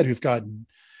people I've met, who've gotten,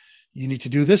 you need to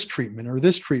do this treatment, or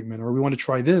we want to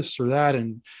try this or that.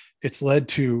 And it's led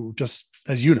to, just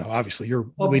as obviously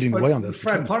you're leading the way on this.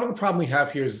 Fred, part of the problem we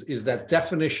have here is that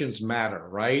definitions matter,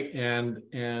 right? And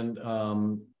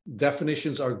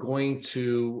definitions are going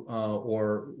to,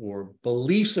 or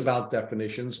beliefs about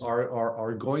definitions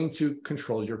are going to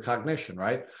control your cognition,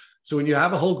 right? So when you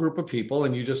have a whole group of people,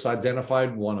 and you just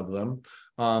identified one of them,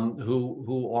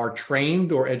 who are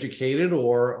trained or educated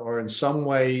or in some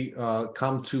way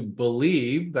come to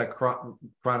believe that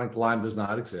chronic Lyme does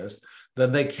not exist,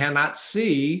 then they cannot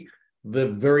see the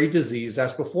very disease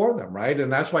that's before them, right?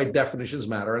 And that's why definitions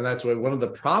matter. And that's why one of the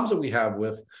problems that we have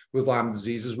with Lyme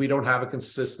disease is we don't have a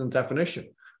consistent definition.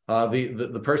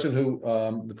 The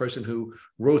person who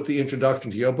wrote the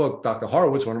introduction to your book, Dr.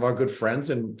 Horowitz, one of our good friends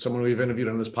and someone we've interviewed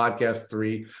on this podcast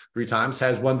three times,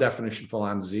 has one definition for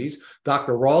Lyme disease.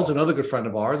 Dr. Rawls, another good friend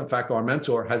of ours, in fact, our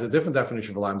mentor, has a different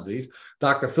definition for Lyme disease.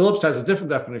 Dr. Phillips has a different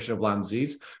definition of Lyme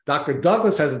disease. Dr.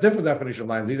 Douglas has a different definition of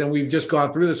Lyme disease. And we've just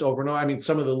gone through this over and over. I mean,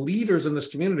 some of the leaders in this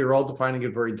community are all defining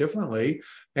it very differently.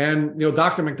 And,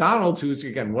 Dr. McDonald, who's,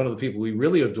 again, one of the people we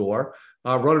really adore,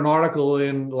 wrote an article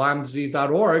in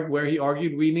LymeDisease.org where he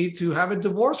argued we need to have a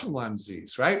divorce from Lyme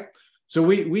disease, right? So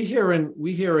we here at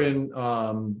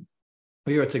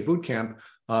Tick Boot Camp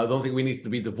don't think we need to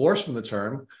be divorced from the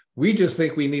term. We just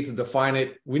think we need to define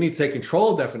it. We need to take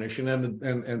control of definition,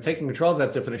 and taking control of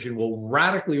that definition will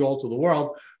radically alter the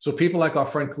world. So people like our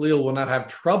friend Khalil will not have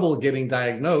trouble getting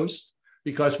diagnosed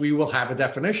because we will have a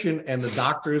definition, and the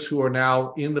doctors who are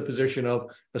now in the position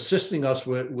of assisting us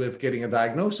with getting a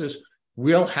diagnosis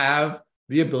will have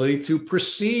the ability to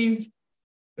perceive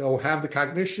or have the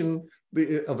cognition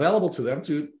available to them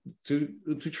to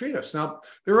treat us. Now,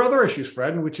 there are other issues,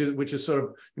 Fred, which is sort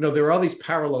of, there are all these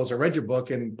parallels. I read your book,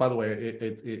 and by the way,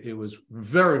 it was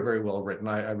very, very well written.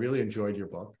 I really enjoyed your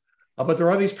book. But there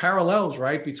are these parallels,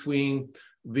 right, between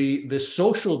the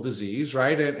social disease,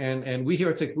 right, and we here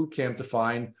at Tick Boot Camp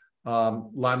define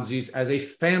Lyme disease as a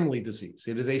family disease.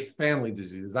 It is a family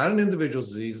disease. It's not an individual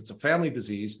disease. It's a family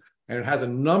disease. And it has a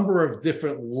number of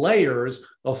different layers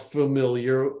of familial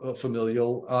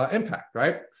impact,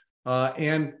 right?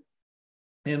 And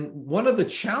one of the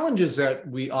challenges that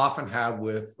we often have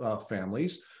with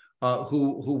families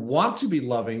who want to be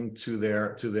loving to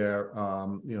their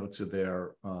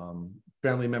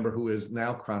family member who is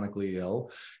now chronically ill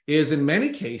is, in many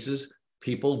cases,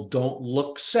 people don't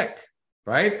look sick.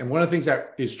 Right. And one of the things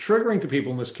that is triggering to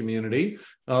people in this community,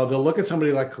 they'll look at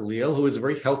somebody like Khalil, who is a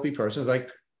very healthy person. It's like,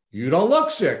 you don't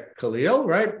look sick, Khalil,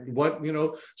 right?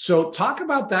 So talk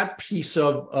about that piece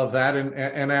of that.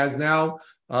 And as now,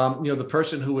 the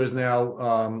person who is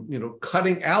now,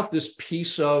 cutting out this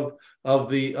piece of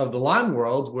the Lyme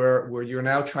world where you're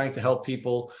now trying to help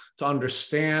people to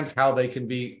understand how they can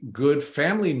be good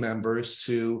family members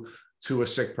to a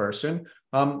sick person.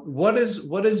 What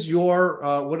is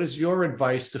your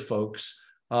advice to folks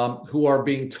who are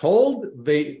being told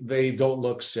they don't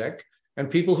look sick, and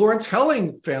people who are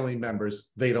telling family members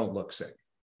they don't look sick?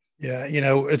 Yeah,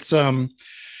 it's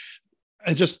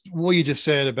just what you just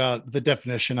said about the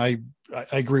definition. I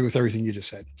agree with everything you just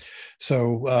said.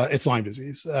 So it's Lyme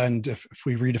disease, and if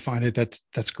we redefine it,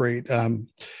 that's great.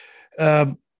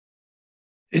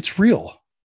 It's real.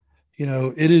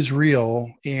 It is real,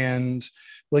 and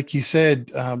like you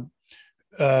said,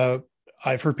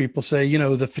 I've heard people say,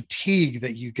 the fatigue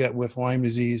that you get with Lyme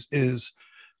disease is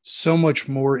so much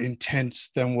more intense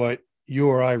than what you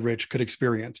or I, Rich, could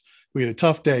experience. We had a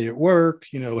tough day at work,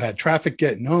 had traffic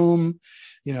getting home,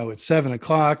 at 7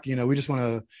 o'clock, we just want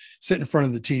to sit in front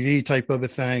of the TV type of a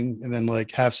thing, and then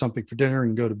like have something for dinner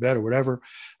and go to bed or whatever.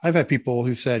 I've had people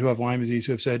who have Lyme disease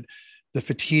who have said the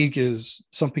fatigue is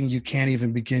something you can't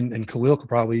even begin. And Khalil could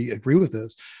probably agree with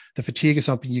this. The fatigue is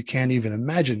something you can't even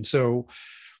imagine. So,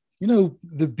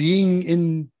 the being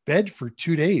in bed for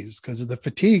 2 days because of the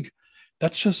fatigue,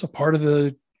 that's just a part of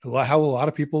how a lot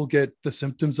of people get the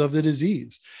symptoms of the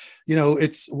disease.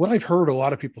 It's what I've heard a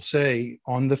lot of people say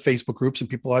on the Facebook groups and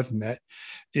people I've met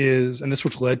is, and this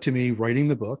which led to me writing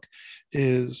the book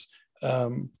is,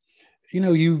 we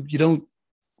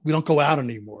don't go out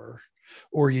anymore,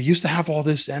 or you used to have all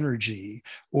this energy,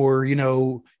 or,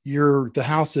 the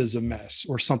house is a mess,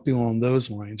 or something along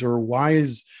those lines, or why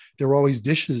is there always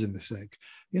dishes in the sink?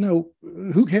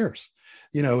 Who cares?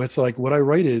 It's like what I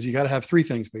write is you got to have three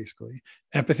things, basically: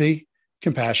 empathy,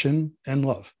 compassion, and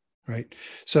love. Right.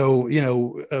 So,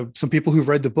 some people who've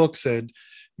read the book said,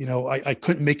 I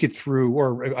couldn't make it through,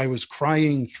 or I was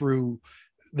crying through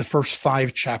the first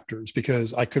 5 chapters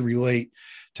because I could relate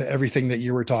to everything that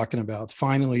you were talking about. It's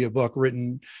finally a book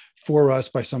written for us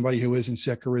by somebody who isn't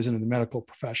sick or isn't in the medical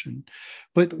profession.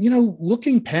 But,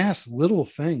 looking past little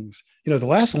things, the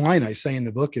last line I say in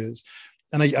the book is,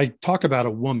 and I talk about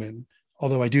a woman,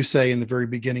 although I do say in the very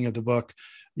beginning of the book,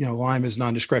 Lyme is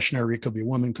non-discretionary. It could be a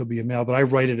woman, could be a male, but I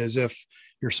write it as if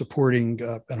you're supporting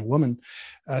a woman.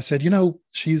 I said,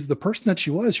 she's the person that she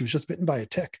was just bitten by a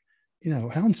tick.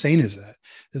 How insane is that?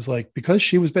 Is like, because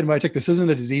she was bitten by a tick, this isn't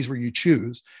a disease where you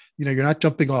choose, you're not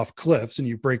jumping off cliffs and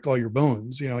you break all your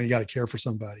bones, you got to care for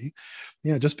somebody,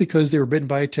 just because they were bitten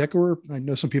by a tick, or I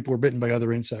know some people were bitten by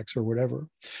other insects or whatever.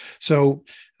 So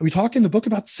we talk in the book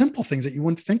about simple things that you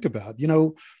wouldn't think about,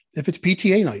 If it's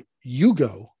PTA night, you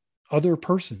go, other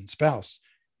person, spouse,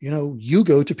 you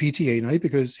go to PTA night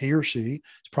because he or she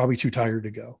is probably too tired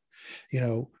to go,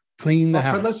 clean the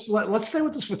house. Let's stay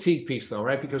with this fatigue piece though,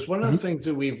 right? Because one of the things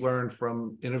that we've learned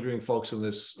from interviewing folks in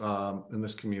this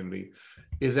community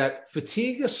is that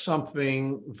fatigue is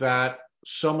something that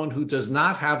someone who does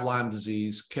not have Lyme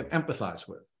disease can empathize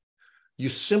with. You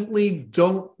simply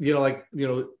don't,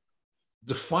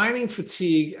 defining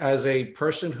fatigue as a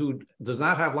person who does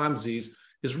not have Lyme disease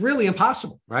is really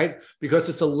impossible, right? Because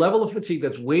it's a level of fatigue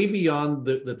that's way beyond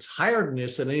the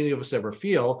tiredness that any of us ever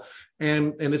feel.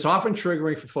 And it's often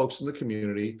triggering for folks in the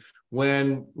community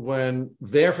when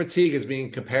their fatigue is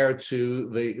being compared to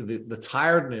the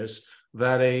tiredness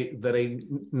that a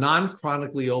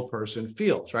non-chronically ill person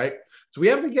feels, right? So we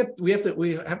have to get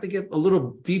a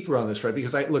little deeper on this, right?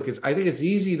 Because I think it's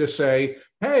easy to say,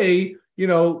 hey,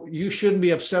 you shouldn't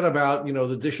be upset about,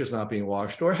 the dishes not being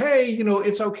washed, or, hey,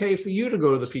 it's okay for you to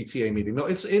go to the PTA meeting. No,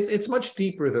 it's much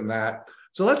deeper than that.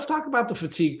 So let's talk about the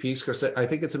fatigue piece, because I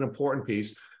think it's an important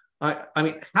piece. I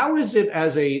mean, how is it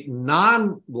as a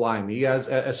non-Lyme,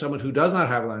 as someone who does not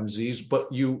have Lyme disease,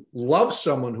 but you love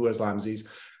someone who has Lyme disease?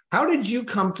 How did you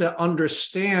come to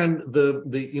understand the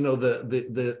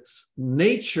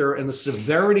nature and the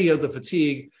severity of the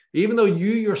fatigue, even though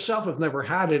you yourself have never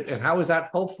had it? And how is that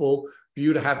helpful for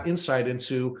you to have insight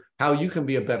into how you can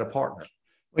be a better partner?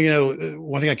 Well,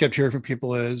 one thing I kept hearing from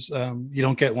people is you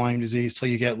don't get Lyme disease till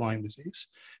you get Lyme disease.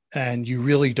 And you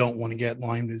really don't want to get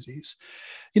Lyme disease.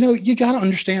 You got to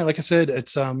understand, like I said,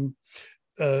 it's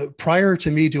prior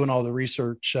to me doing all the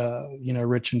research,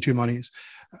 Rich and Two Monies,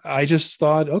 I just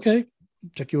thought, okay,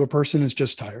 particular person is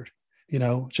just tired,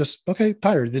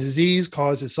 tired. The disease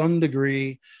causes some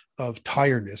degree of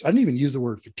tiredness. I didn't even use the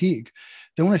word fatigue.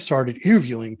 Then when I started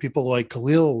interviewing people like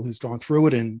Khalil, who's gone through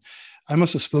it, and I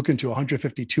must have spoken to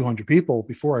 150, 200 people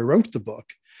before I wrote the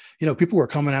book. People were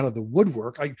coming out of the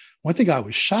woodwork. One thing I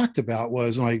was shocked about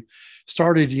was when I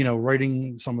started,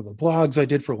 writing some of the blogs I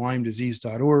did for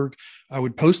LymeDisease.org, I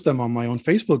would post them on my own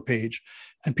Facebook page,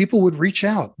 and people would reach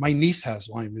out. My niece has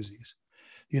Lyme disease,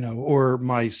 or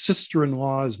my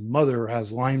sister-in-law's mother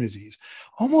has Lyme disease.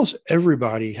 Almost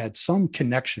everybody had some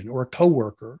connection, or a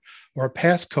coworker or a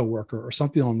past coworker or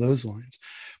something along those lines.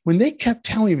 When they kept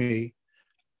telling me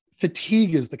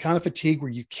fatigue is the kind of fatigue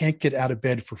where you can't get out of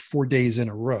bed for 4 days in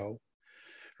a row,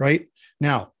 right?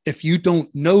 Now, if you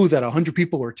don't know that 100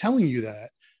 people are telling you that,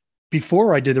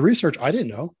 before I did the research, I didn't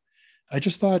know. I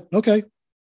just thought, okay,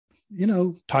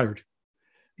 tired,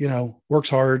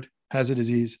 works hard, has a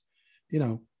disease,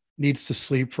 needs to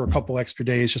sleep for a couple extra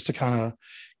days just to kind of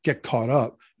get caught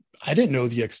up. I didn't know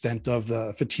the extent of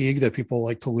the fatigue that people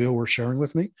like Khalil were sharing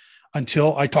with me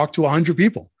until I talked to 100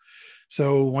 people.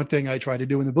 So one thing I try to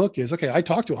do in the book is, okay, I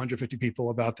talked to 150 people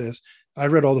about this. I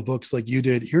read all the books like you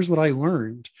did. Here's what I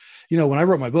learned. When I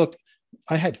wrote my book,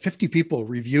 I had 50 people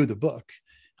review the book.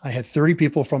 I had 30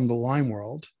 people from the Lyme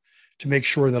world to make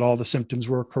sure that all the symptoms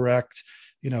were correct.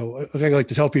 I like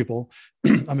to tell people,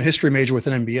 I'm a history major with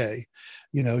an MBA.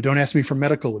 Don't ask me for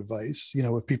medical advice.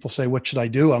 If people say, what should I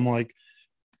do? I'm like,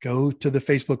 go to the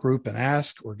Facebook group and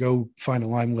ask, or go find a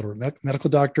Lyme literate medical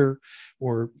doctor,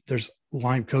 or there's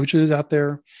Lyme coaches out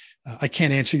there. I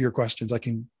can't answer your questions. I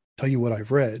can tell you what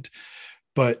I've read,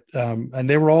 but, and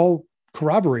they were all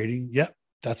corroborating. Yep,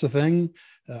 that's a thing.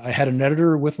 I had an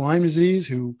editor with Lyme disease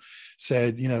who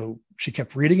said, she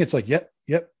kept reading. It's like, yep.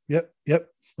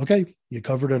 Okay. You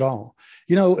covered it all.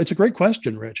 It's a great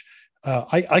question, Rich.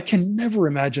 I can never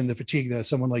imagine the fatigue that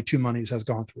someone like Two Monies has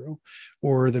gone through,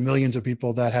 or the millions of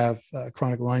people that have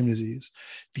chronic Lyme disease.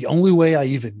 The only way I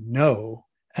even know,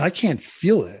 and I can't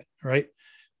feel it, right,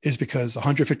 is because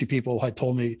 150 people had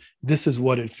told me this is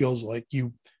what it feels like.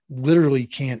 You literally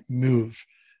can't move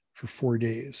for 4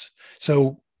 days.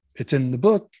 So it's in the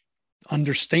book.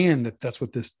 Understand that that's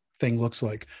what this thing looks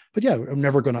like. But yeah, I'm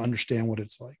never going to understand what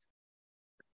it's like.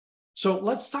 So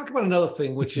let's talk about another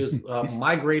thing, which is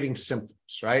migrating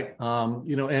symptoms, right?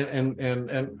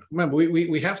 And remember,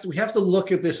 we have to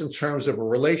look at this in terms of a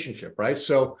relationship, right?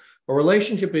 So a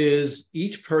relationship is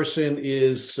each person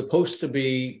is supposed to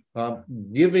be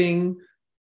giving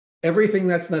everything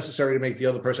that's necessary to make the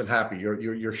other person happy.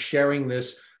 You're sharing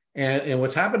this, and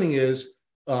what's happening is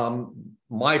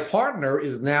my partner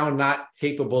is now not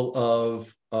capable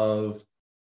of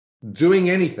doing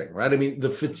anything, right? I mean,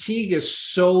 the fatigue is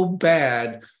so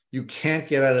bad, you can't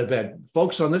get out of bed.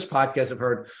 Folks on this podcast have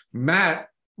heard Matt,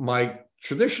 my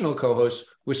traditional co-host,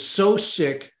 was so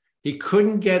sick, he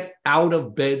couldn't get out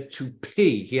of bed to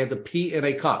pee. He had to pee in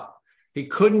a cup. He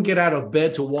couldn't get out of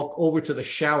bed to walk over to the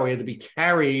shower. He had to be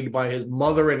carried by his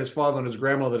mother and his father and his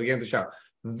grandmother to get in the shower.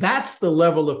 That's the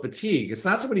level of fatigue. It's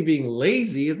not somebody being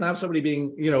lazy. It's not somebody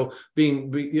being,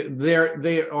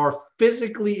 they are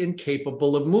physically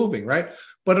incapable of moving, right?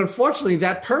 But unfortunately,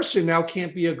 that person now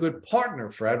can't be a good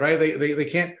partner, Fred, right? They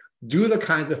can't do the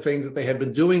kinds of things that they had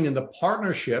been doing in the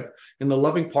partnership, in the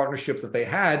loving partnership that they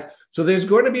had. So there's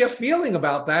going to be a feeling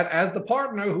about that as the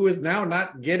partner who is now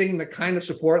not getting the kind of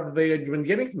support that they had been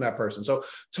getting from that person. So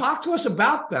talk to us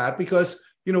about that, because,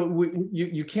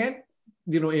 you can't,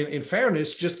 in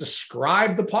fairness, just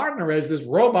describe the partner as this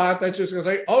robot that's just going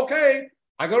to say, okay,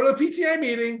 I go to the PTA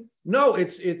meeting. No,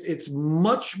 it's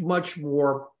much, much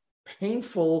more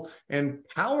painful and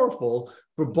powerful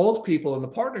for both people in the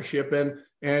partnership.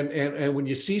 And when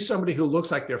you see somebody who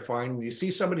looks like they're fine, when you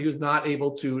see somebody who's not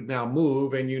able to now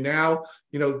move, and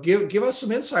give us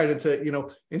some insight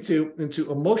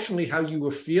into emotionally how you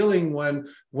were feeling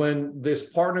when this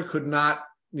partner could not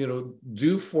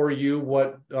do for you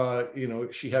what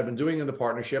she had been doing in the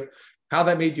partnership, how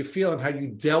that made you feel and how you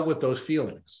dealt with those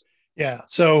feelings. Yeah.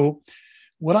 So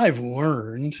what I've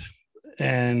learned,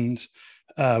 and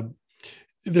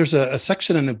there's a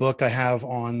section in the book I have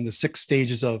on the 6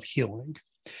 stages of healing.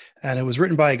 And it was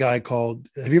written by a guy called,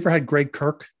 have you ever had Greg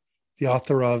Kirk, the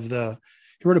author of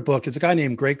he wrote a book. It's a guy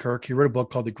named Greg Kirk. He wrote a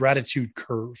book called The Gratitude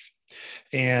Curve.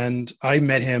 And I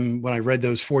met him when I read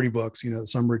those 40 books, the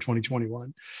summer of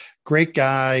 2021. Great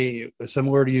guy,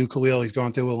 similar to you, Khalil. He's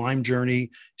gone through a Lyme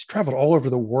journey. He's traveled all over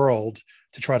the world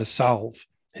to try to solve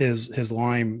his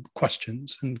Lyme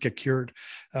questions and get cured.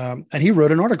 And he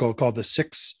wrote an article called The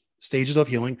 6 Stages of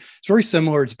Healing. It's very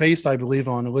similar. It's based, I believe,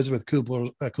 on Elizabeth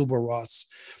Kubler-Ross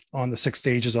on the 6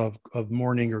 stages of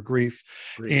mourning or grief.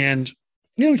 And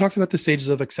he talks about the stages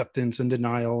of acceptance and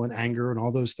denial and anger and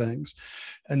all those things.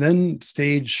 And then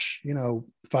stage,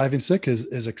 5 and 6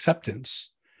 is acceptance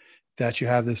that you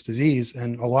have this disease.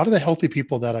 And a lot of the healthy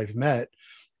people that I've met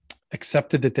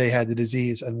accepted that they had the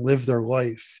disease and lived their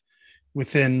life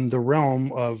within the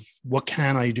realm of what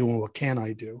can I do and what can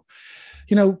I do?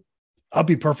 I'll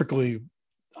be perfectly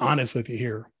honest with you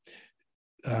here.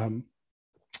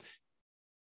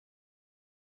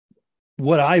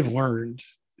 What I've learned,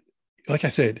 like I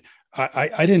said,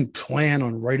 I didn't plan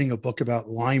on writing a book about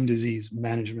Lyme disease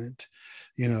management.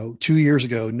 2 years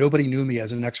ago, nobody knew me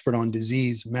as an expert on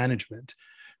disease management,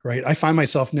 right? I find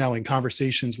myself now in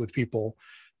conversations with people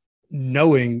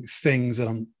knowing things that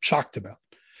I'm shocked about.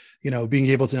 Being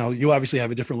able to know, you obviously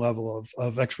have a different level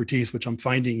of expertise, which I'm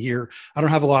finding here. I don't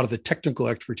have a lot of the technical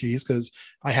expertise because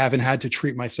I haven't had to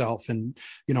treat myself, and,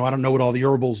 I don't know what all the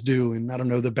herbals do, and I don't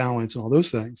know the balance and all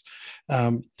those things.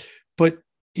 But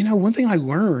one thing I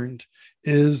learned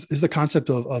is the concept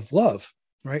of love,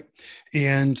 right?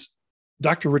 And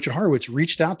Dr. Richard Horowitz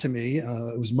reached out to me.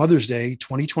 It was Mother's Day,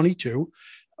 2022.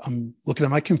 I'm looking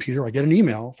at my computer. I get an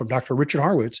email from Dr. Richard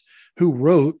Horowitz, who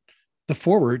wrote the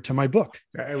forward to my book.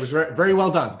 It was very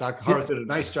well done. Dr. Horowitz did a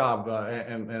nice job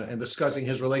and discussing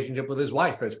his relationship with his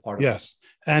wife as part of Yes.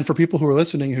 And for people who are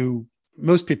listening, who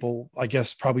most people, I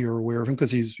guess, probably are aware of him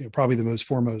because he's probably the most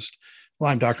foremost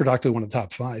Lyme doctor, one of the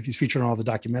top 5. He's featured in all the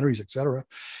documentaries, et cetera.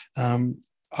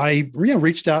 I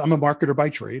reached out. I'm a marketer by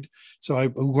trade. So I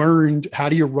learned, how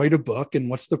do you write a book and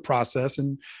what's the process?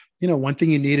 And, one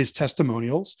thing you need is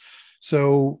testimonials.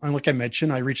 So, and like I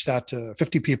mentioned, I reached out to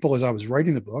 50 people as I was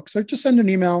writing the book. So I just send an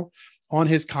email on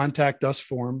his contact us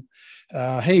form.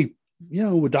 Hey,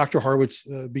 would Dr. Horowitz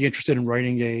be interested in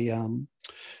writing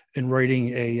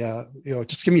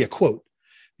just give me a quote.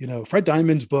 Fred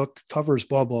Diamond's book covers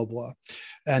blah, blah, blah.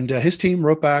 And his team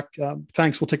wrote back,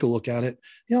 thanks, we'll take a look at it.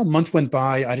 A month went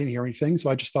by, I didn't hear anything. So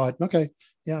I just thought, okay,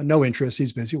 yeah, no interest,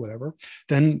 he's busy, whatever.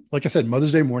 Then, like I said,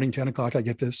 Mother's Day morning, 10 o'clock, I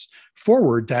get this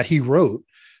forward that he wrote,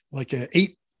 like an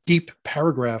 8 deep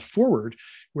paragraph forward,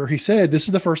 where he said, this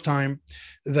is the first time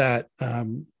that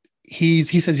he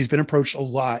says he's been approached a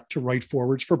lot to write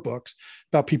forwards for books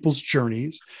about people's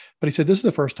journeys. But he said, this is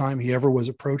the first time he ever was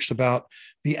approached about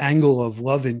the angle of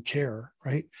love and care.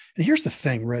 Right. And here's the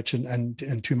thing, Rich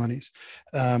and Two Monies,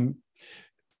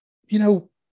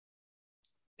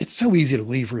 it's so easy to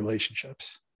leave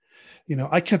relationships.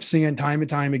 I kept seeing time and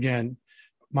time again,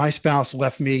 my spouse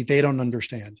left me. They don't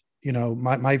understand.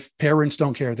 My parents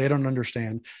don't care. They don't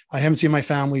understand. I haven't seen my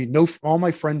family. No, all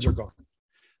my friends are gone.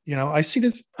 I see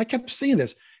this. I kept seeing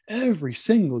this every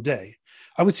single day.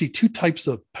 I would see 2 types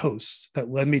of posts that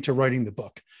led me to writing the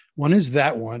book. One is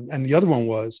that one. And the other one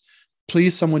was,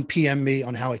 please, someone PM me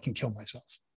on how I can kill myself.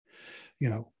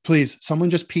 Please,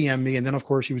 someone just PM me. And then, of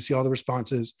course, you would see all the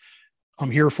responses. I'm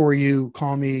here for you.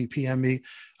 Call me, PM me.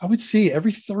 I would see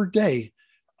every 3rd day,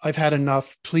 I've had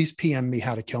enough. Please PM me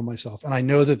how to kill myself. And I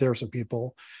know that there are some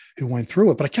people who went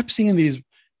through it, but I kept seeing these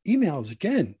emails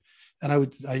again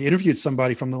And I interviewed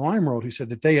somebody from the Lyme world who said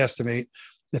that they estimate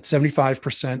that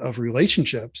 75% of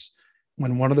relationships,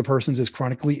 when one of the persons is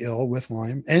chronically ill with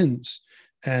Lyme, ends.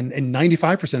 And in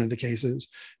 95% of the cases,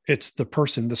 it's the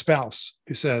person, the spouse,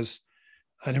 who says,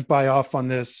 I didn't buy off on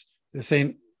this. This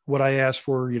ain't what I asked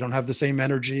for. You don't have the same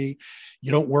energy.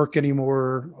 You don't work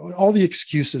anymore. All the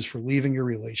excuses for leaving your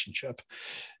relationship.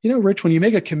 Rich, when you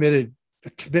make a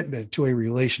commitment to a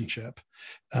relationship,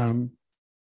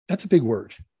 that's a big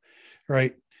word,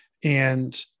 right?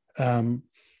 And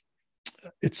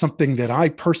it's something that I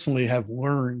personally have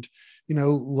learned.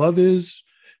 Love is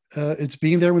it's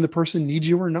being there when the person needs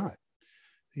you or not.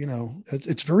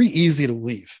 It's very easy to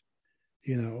leave,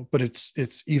 but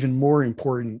it's even more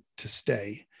important to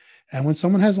stay. And when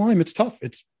someone has Lyme, it's tough.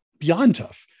 It's beyond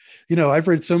tough. I've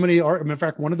read so many in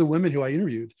fact, one of the women who I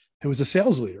interviewed, who was a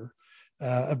sales leader,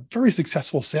 a very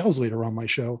successful sales leader on my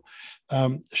show,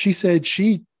 she said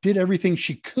she did everything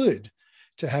she could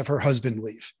to have her husband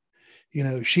leave.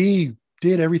 She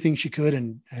did everything she could,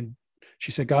 and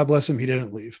she said, God bless him, he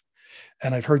didn't leave.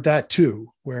 And I've heard that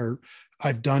too, where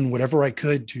I've done whatever I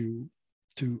could to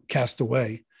cast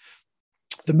away.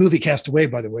 The movie Cast Away,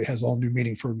 by the way, has all new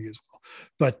meaning for me as well.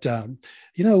 But,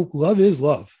 love is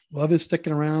love. Love is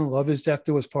sticking around. Love is death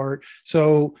do us part.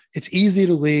 So it's easy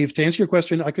to leave. To answer your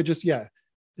question, I could just,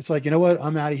 it's like, you know what?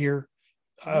 I'm out of here.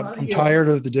 I'm tired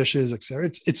of the dishes,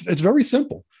 etc. It's very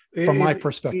simple from my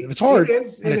perspective. It's hard, and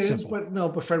it's simple.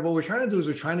 But Fred, what we're trying to do is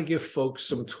we're trying to give folks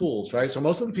some tools, right? So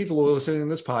most of the people who are listening to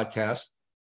this podcast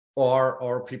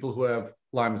are people who have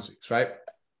Lyme disease, right?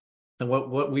 And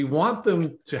what we want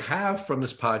them to have from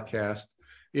this podcast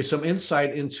is some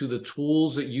insight into the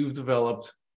tools that you've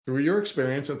developed through your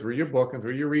experience and through your book and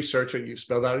through your research that you've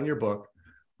spelled out in your book,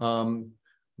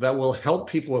 that will help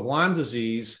people with Lyme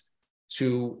disease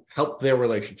to help their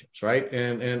relationships, right?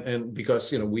 And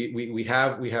because we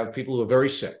have people who are very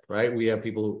sick, right? We have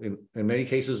people who in many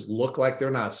cases look like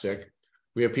they're not sick.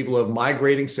 We have people who have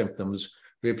migrating symptoms.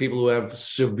 We have people who have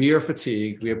severe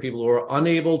fatigue. We have people who are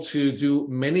unable to do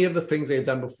many of the things they've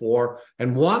done before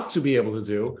and want to be able to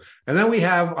do. And then we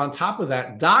have, on top of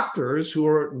that, doctors who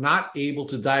are not able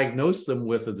to diagnose them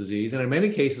with the disease. And in many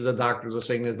cases, the doctors are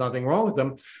saying there's nothing wrong with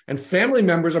them. And family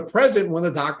members are present when the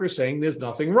doctor is saying there's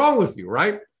nothing wrong with you,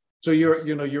 right? So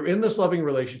you're in this loving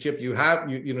relationship. You have,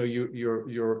 you're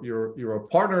a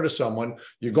partner to someone.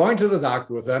 You're going to the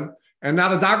doctor with them. And now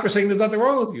the doctor's saying there's nothing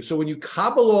wrong with you. So when you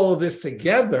cobble all of this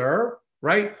together,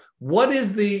 right? What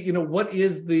is the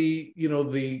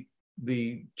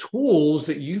tools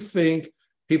that you think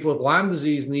people with Lyme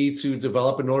disease need to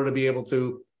develop in order to be able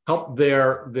to help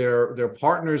their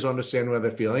partners understand what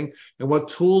they're feeling? And what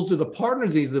tools do the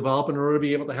partners need to develop in order to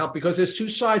be able to help? Because there's two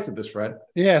sides to this, Fred.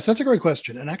 Yeah, so that's a great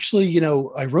question. And actually,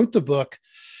 I wrote the book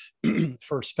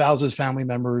for spouses, family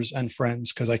members, and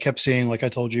friends, because I kept seeing, like I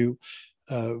told you,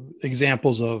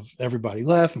 examples of everybody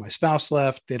left, my spouse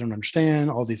left, they don't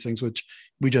understand, all these things, which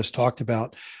we just talked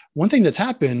about. One thing that's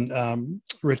happened,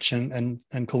 Rich and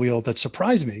Khalil, that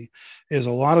surprised me is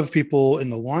a lot of people in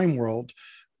the Lyme world,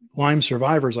 Lyme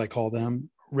survivors, I call them,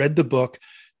 read the book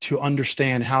to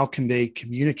understand how can they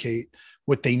communicate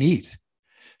what they need,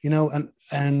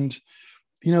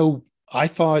 I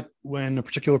thought when a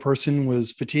particular person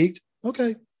was fatigued,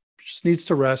 okay, just needs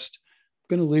to rest,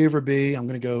 I'm going to leave her be, I'm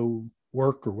going to go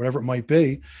work or whatever it might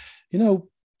be.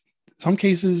 Some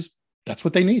cases that's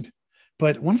what they need.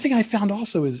 But one thing I found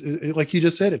also is, like you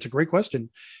just said, it's a great question,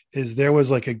 is there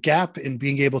was like a gap in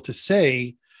being able to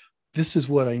say, this is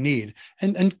what I need.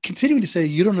 And continuing to say,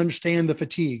 you don't understand the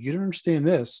fatigue, you don't understand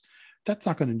this, that's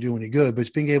not going to do any good. But it's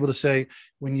being able to say,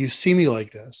 when you see me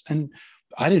like this, and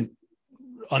I didn't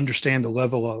understand the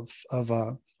level of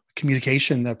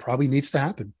communication that probably needs to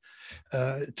happen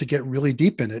to get really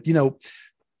deep in it.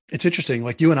 It's interesting.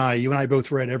 Like you and I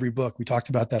both read every book. We talked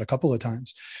about that a couple of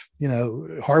times.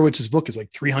 Horowitz's book is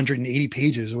like 380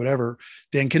 pages or whatever.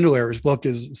 Dan Kindler's book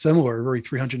is similar, very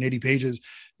 380 pages.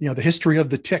 The history of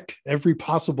the tick, every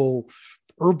possible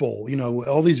herbal,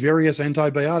 all these various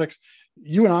antibiotics.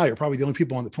 You and I are probably the only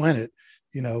people on the planet,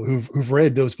 who've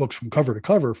read those books from cover to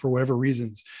cover for whatever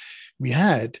reasons we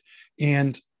had.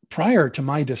 And prior to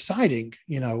my deciding,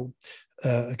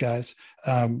 guys,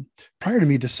 prior to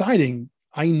me deciding,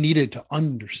 I needed to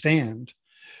understand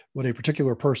what a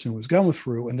particular person was going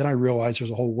through. And then I realized there's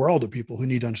a whole world of people who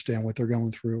need to understand what they're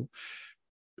going through.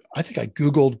 I think I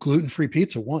Googled gluten-free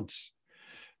pizza once.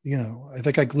 I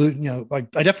think I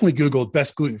definitely Googled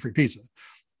best gluten-free pizza.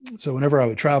 So whenever I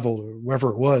would travel or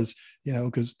wherever it was,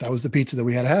 because that was the pizza that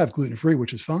we had to have, gluten-free,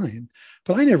 which is fine.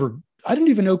 But I didn't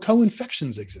even know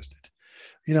co-infections existed.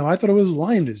 I thought it was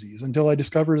Lyme disease until I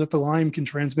discovered that the Lyme can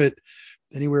transmit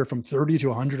anywhere from 30 to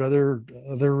 100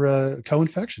 other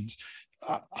co-infections.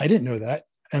 I didn't know that.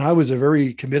 And I was a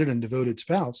very committed and devoted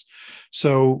spouse.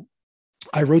 So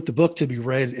I wrote the book to be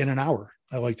read in an hour,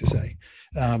 I like to say.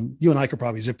 You and I could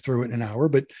probably zip through it in an hour,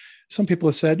 but some people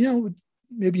have said,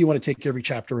 maybe you want to take every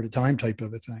chapter at a time type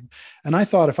of a thing. And I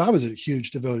thought if I was a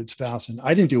huge devoted spouse and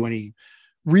I didn't do any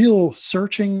real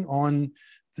searching on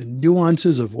the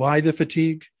nuances of why the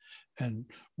fatigue and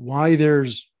why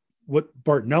there's what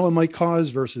Bartonella might cause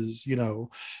versus the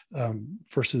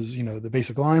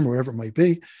basic Lyme or whatever it might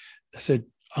be. I said,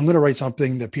 I'm going to write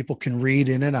something that people can read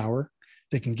in an hour.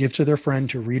 They can give to their friend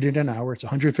to read in an hour. It's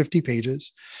 150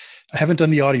 pages. I haven't done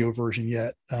the audio version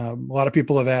yet. A lot of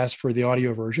people have asked for the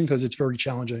audio version because it's very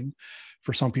challenging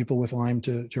for some people with Lyme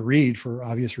to read for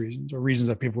obvious reasons or reasons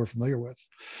that people are familiar with.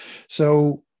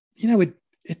 So,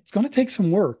 it's going to take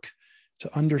some work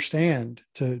to understand,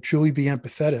 to truly be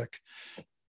empathetic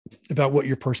about what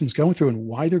your person's going through and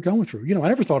why they're going through. I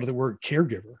never thought of the word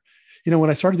caregiver. When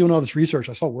I started doing all this research,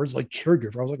 I saw words like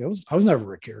caregiver. I was like, I was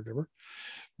never a caregiver,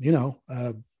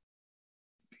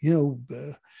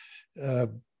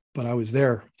 but I was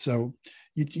there. So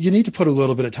you need to put a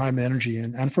little bit of time and energy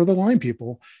in. And for the Lyme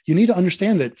people, you need to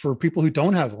understand that for people who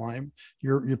don't have Lyme,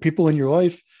 your people in your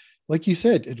life, like you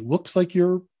said, it looks like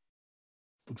you're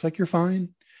fine.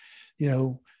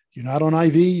 You're not on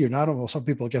IV. You're not on, well, some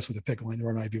people, I guess with a PICC line, they're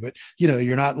on IV, but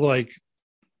you're not like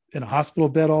in a hospital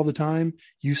bed all the time.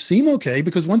 You seem okay,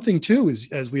 because one thing too is,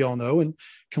 as we all know, and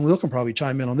Khalil can probably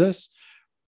chime in on this,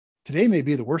 today may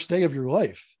be the worst day of your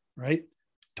life, right?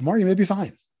 Tomorrow you may be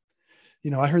fine.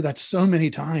 I heard that so many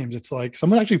times. It's like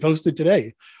someone actually posted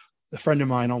today, a friend of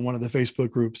mine on one of the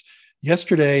Facebook groups,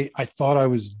 yesterday, I thought I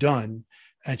was done.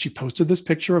 And she posted this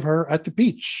picture of her at the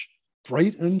beach,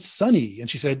 bright and sunny. And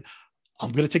she said,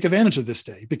 I'm going to take advantage of this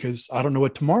day because I don't know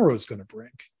what tomorrow is going to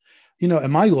bring.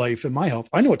 In my life and my health,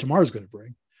 I know what tomorrow is going to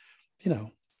bring,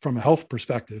 from a health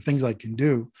perspective, things I can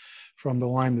do. From the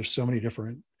Lyme, there's so many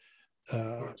different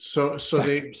So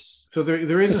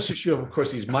there is this issue of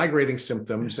course, these migrating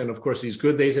symptoms, and of course, these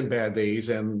good days and bad days,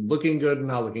 and looking good and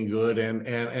not looking good, and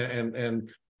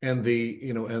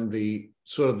the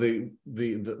sort of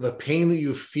the pain that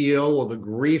you feel or the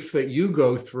grief that you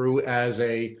go through as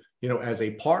a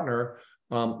partner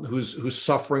who's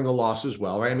suffering a loss as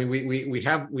well, right? I mean, we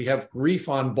have grief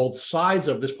on both sides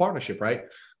of this partnership, right?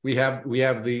 We have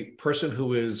the person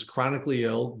who is chronically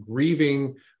ill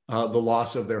grieving the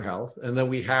loss of their health, and then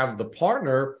we have the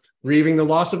partner grieving the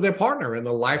loss of their partner and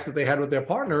the life that they had with their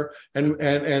partner, and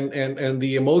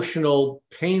the emotional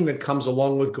pain that comes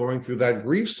along with going through that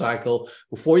grief cycle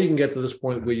before you can get to this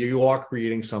point where you are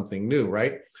creating something new,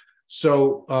 right?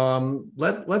 So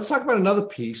let's talk about another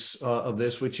piece of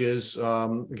this, which is,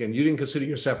 again, you didn't consider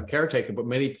yourself a caretaker, but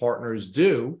many partners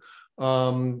do.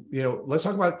 Let's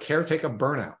talk about caretaker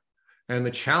burnout and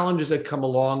the challenges that come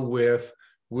along with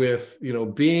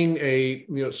being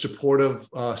a supportive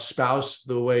spouse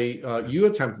the way you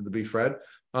attempted to be, Fred.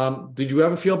 Did you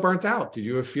ever feel burnt out? Did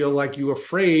you ever feel like you were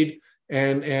afraid?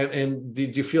 And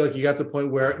did you feel like you got to the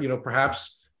point where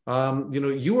perhaps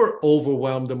you were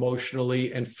overwhelmed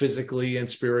emotionally and physically and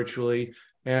spiritually,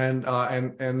 and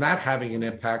that having an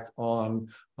impact on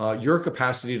your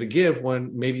capacity to give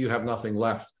when maybe you have nothing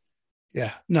left?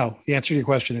 Yeah, no. The answer to your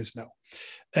question is no.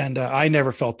 And I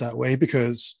never felt that way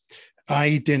because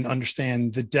I didn't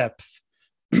understand the depth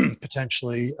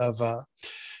potentially of a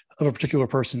particular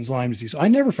person's Lyme disease. I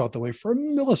never felt that way for a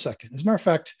millisecond. As a matter of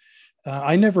fact,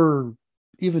 I never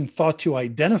even thought to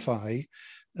identify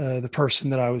the person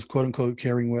that I was quote unquote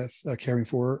caring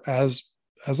for as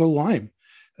a Lyme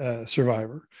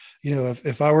survivor.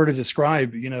 If I were to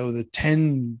describe, if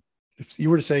you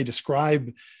were to say,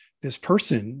 describe this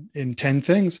person in 10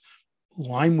 things,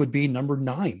 Lyme would be number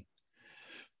 9.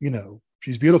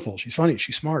 She's beautiful, she's funny,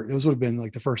 she's smart. Those would have been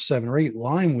like the first 7 or 8.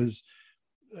 Lyme was,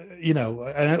 and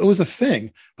it was a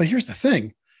thing. But here's the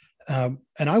thing. And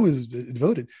I was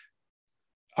devoted.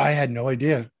 I had no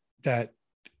idea that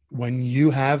when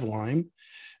you have Lyme,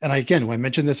 and I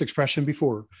mentioned this expression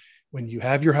before, when you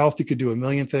have your health, you could do a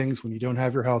million things. When you don't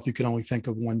have your health, you can only think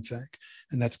of one thing,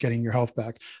 and that's getting your health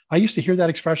back. I used to hear that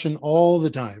expression all the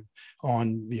time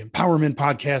on the empowerment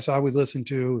podcasts I would listen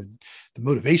to and the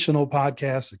motivational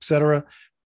podcasts, et cetera.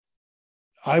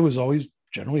 I was always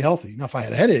generally healthy. Now, if I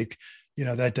had a headache,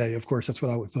 that day, of course, that's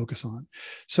what I would focus on.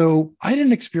 So I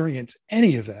didn't experience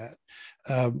any of that.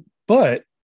 But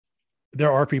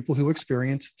there are people who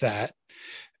experience that.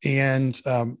 And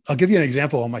I'll give you an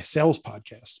example on my sales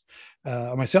podcast.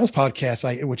 On my sales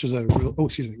podcast, which is a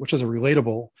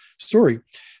relatable story.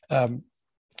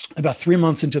 About 3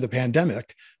 months into the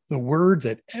pandemic, the word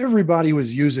that everybody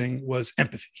was using was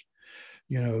empathy.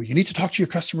 You need to talk to your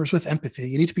customers with empathy.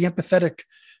 You need to be empathetic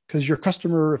because your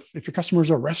customer, if your customer is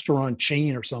a restaurant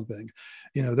chain or something,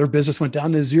 their business went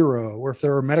down to zero, or if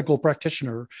they're a medical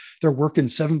practitioner, they're working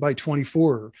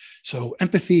 7/24. So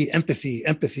empathy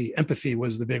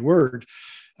was the big word.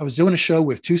 I was doing a show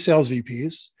with two sales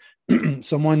VPs,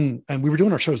 and we were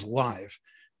doing our shows live.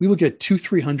 We would get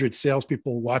 200-300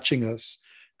 salespeople watching us,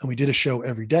 and we did a show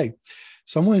every day.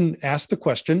 Someone asked the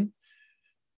question,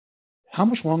 how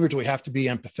much longer do we have to be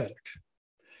empathetic?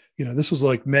 This was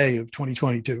like May of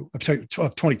 2022, of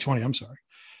 2020, I'm sorry.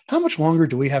 How much longer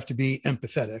do we have to be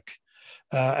empathetic?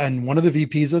 And one of the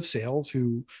VPs of sales,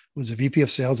 who was a VP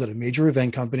of sales at a major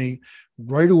event company,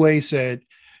 right away said,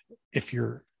 if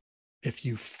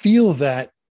you feel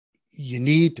that you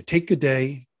need to take a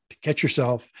day to catch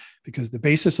yourself, because the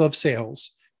basis of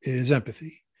sales is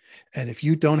empathy. And if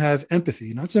you don't have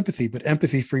empathy, not sympathy, but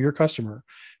empathy for your customer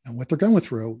and what they're going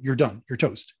through, you're done. You're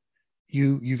toast.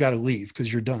 You got to leave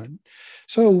because you're done.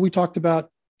 So we talked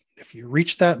about, if you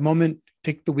reach that moment,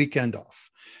 take the weekend off,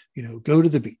 go to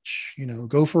the beach,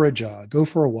 go for a jog, go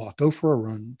for a walk, go for a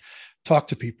run, talk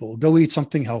to people, go eat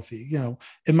something healthy.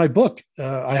 In my book,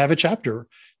 I have a chapter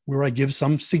where I give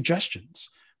some suggestions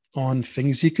on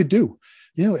things you could do,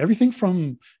 everything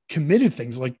from committed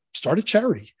things like start a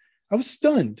charity. I was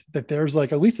stunned that there's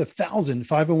like at least 1,000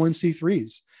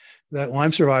 501c3s that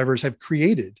Lyme survivors have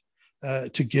created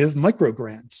to give micro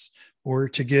grants or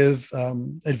to give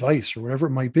advice or whatever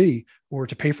it might be, or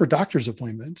to pay for doctor's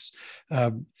appointments.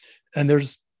 And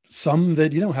there's some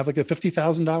that, have like a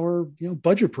 $50,000,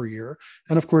 budget per year.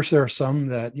 And of course, there are some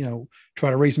that, try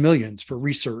to raise millions for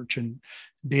research and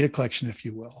data collection, if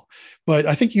you will. But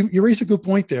I think you raised a good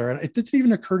point there. And it didn't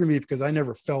even occur to me because I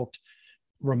never felt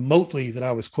remotely that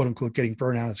I was quote unquote getting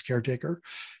burned out as a caretaker.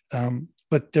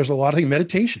 But there's a lot of things,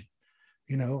 meditation.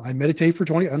 I meditate for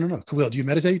 20, I don't know. Khalil, do you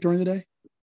meditate during the day?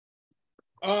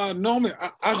 Normally,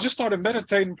 I just started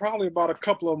meditating probably about a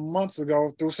couple of months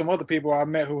ago through some other people I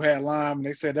met who had Lyme. And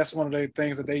they said that's one of the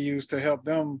things that they use to help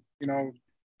them,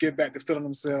 get back to feeling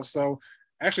themselves. So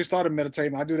I actually started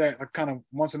meditating. I do that kind of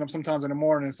once in sometimes in the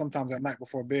morning and sometimes at night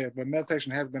before bed. But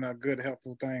meditation has been a good,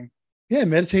 helpful thing. Yeah,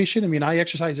 meditation. I mean, I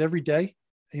exercise every day,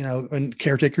 and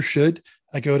caretakers should.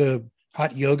 I go to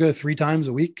hot yoga 3 times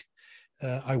a week.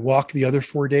 I walk the other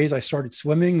 4 days. I started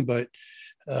swimming, but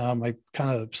I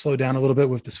kind of slowed down a little bit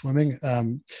with the swimming.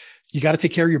 You got to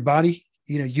take care of your body.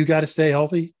 You got to stay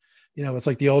healthy. It's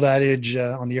like the old adage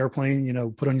on the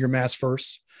airplane, put on your mask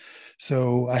first.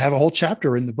 So I have a whole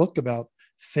chapter in the book about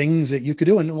things that you could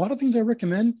do. And a lot of things I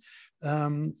recommend,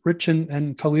 Rich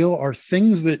and Khalil, are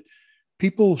things that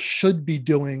people should be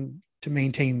doing to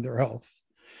maintain their health.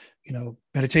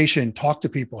 Meditation, talk to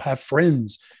people, have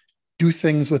friends, do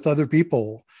things with other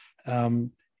people,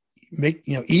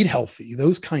 eat healthy,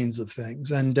 those kinds of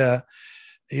things. And, I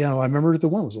remember the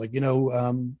one was like,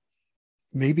 I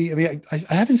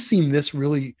haven't seen this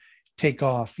really take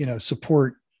off,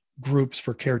 support groups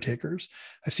for caretakers.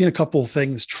 I've seen a couple of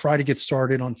things try to get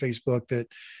started on Facebook that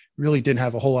really didn't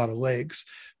have a whole lot of legs,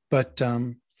 but,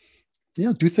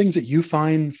 do things that you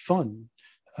find fun.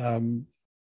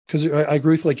 Because I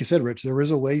agree with, like you said, Rich, there is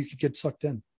a way you could get sucked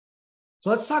in. So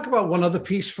let's talk about one other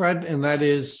piece, Fred, and that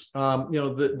is,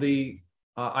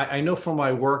 I know from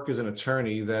my work as an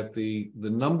attorney that the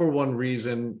number one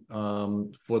reason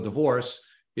for divorce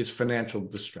is financial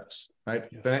distress, right?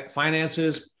 Yes.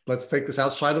 Finances, let's take this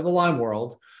outside of the Lyme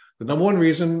world. The number one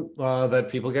reason that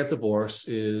people get divorced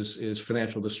is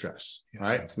financial distress, yes.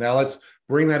 Right? Now let's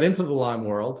bring that into the Lyme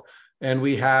world. And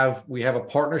we have a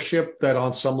partnership that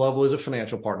on some level is a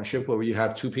financial partnership where you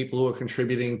have two people who are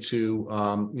contributing to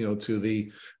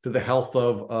the health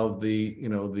of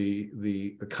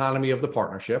the economy of the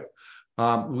partnership.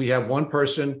 We have one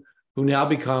person who now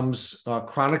becomes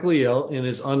chronically ill and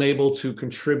is unable to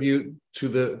contribute to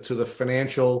the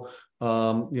financial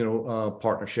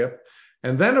partnership.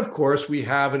 And then, of course, we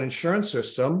have an insurance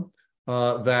system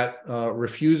that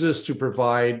refuses to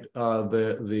provide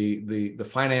the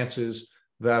finances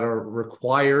that are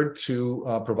required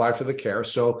to provide for the care.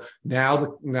 So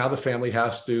now the family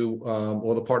has to,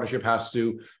 or the partnership has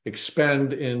to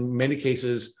expend, in many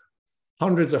cases,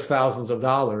 hundreds of thousands of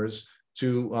dollars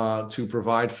to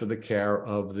provide for the care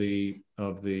of the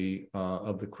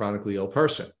chronically ill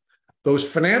person. Those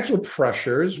financial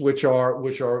pressures, which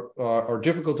are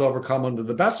difficult to overcome under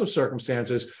the best of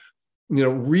circumstances,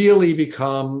 really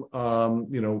become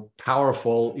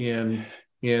powerful in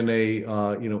a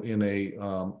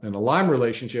Lyme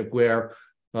relationship where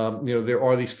there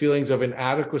are these feelings of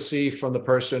inadequacy from the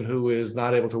person who is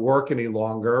not able to work any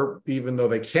longer, even though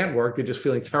they can't work. They're just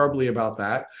feeling terribly about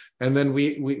that. And then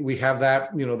we have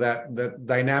that, that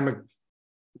dynamic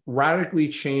radically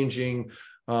changing,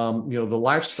 the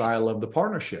lifestyle of the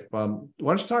partnership. Why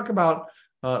don't you talk about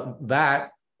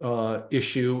that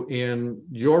issue in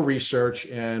your research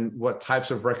and what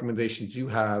types of recommendations you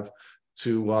have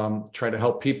to try to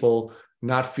help people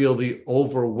not feel the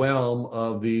overwhelm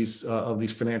of these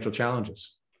financial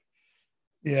challenges?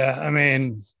 Yeah, I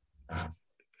mean,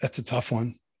 that's a tough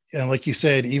one. And like you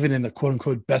said, even in the quote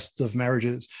unquote best of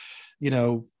marriages,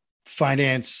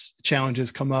 finance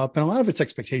challenges come up, and a lot of it's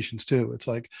expectations too. It's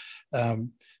like,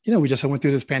 we just went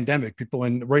through this pandemic. People,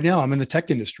 and right now I'm in the tech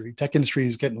industry. Tech industry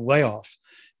is getting layoffs,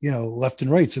 left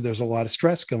and right. So there's a lot of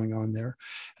stress going on there.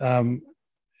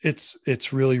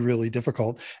 It's really, really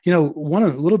difficult. A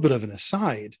little bit of an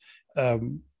aside.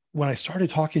 When I started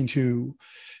talking to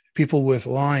people with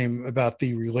Lyme about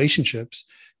the relationships,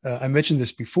 I mentioned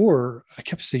this before, I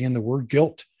kept seeing the word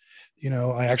guilt.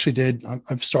 I actually did.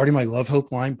 I'm starting my Love,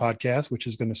 Hope, Lyme podcast, which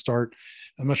is going to start.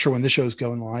 I'm not sure when this show is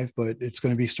going live, but it's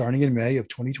going to be starting in May of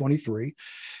 2023.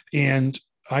 And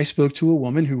I spoke to a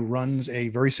woman who runs a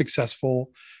very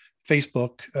successful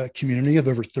Facebook community of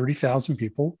over 30,000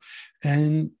 people.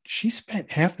 And she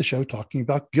spent half the show talking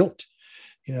about guilt,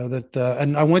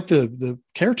 and I went to the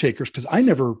caretakers because I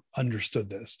never understood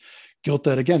this guilt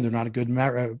that, again, they're not a good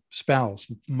spouse,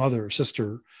 mother,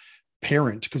 sister,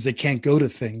 parent, because they can't go to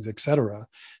things, et cetera.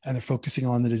 And they're focusing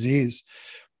on the disease.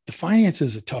 The finance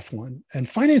is a tough one. And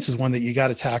finance is one that you got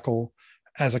to tackle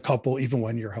as a couple, even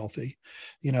when you're healthy.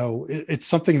 It's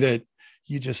something that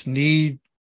you just need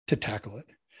to tackle it.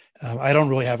 I don't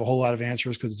really have a whole lot of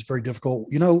answers because it's very difficult.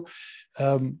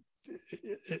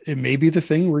 It may be the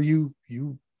thing where you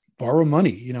borrow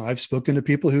money. I've spoken to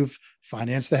people who've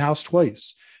financed the house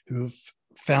twice, who've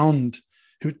found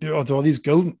there are all these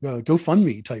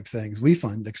GoFundMe type things,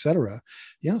 WeFund, et cetera.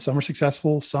 Some are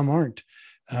successful, some aren't.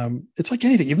 It's like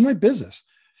anything, even my business.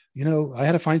 I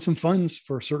had to find some funds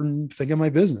for a certain thing in my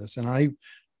business, and I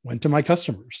went to my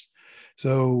customers.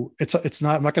 So it's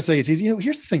not, I'm not gonna say it's easy.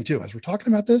 Here's the thing too, as we're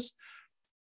talking about this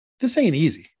ain't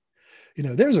easy.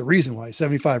 There's a reason why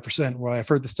 75%, where I've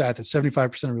heard the stat that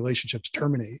 75% of relationships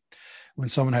terminate when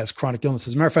someone has chronic illness.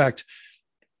 As a matter of fact,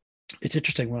 it's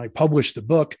interesting. When I published the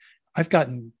book, I've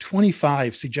gotten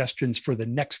 25 suggestions for the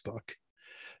next book.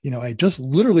 I just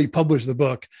literally published the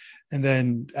book, and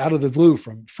then out of the blue,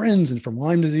 from friends and from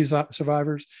Lyme disease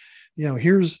survivors,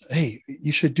 hey,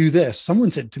 you should do this.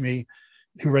 Someone said to me,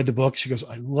 who read the book, she goes,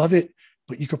 I love it,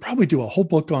 but you could probably do a whole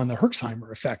book on the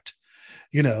Herxheimer effect.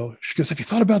 She goes, have you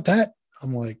thought about that?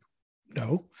 I'm like,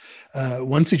 no.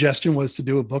 One suggestion was to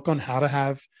do a book on how to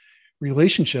have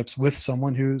relationships with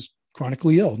someone who's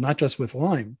chronically ill, not just with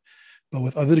Lyme, but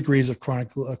with other degrees of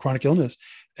chronic illness,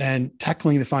 and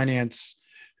tackling the finance.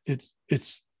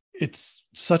 It's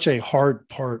such a hard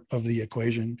part of the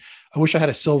equation. I wish I had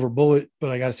a silver bullet,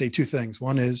 but I got to say two things.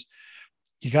 One is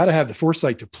you got to have the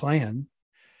foresight to plan,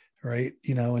 right?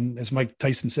 And as Mike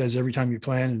Tyson says, every time you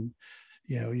plan and,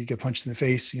 you get punched in the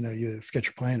face, you forget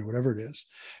your plan or whatever it is.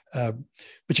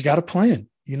 But you got to plan.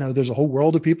 There's a whole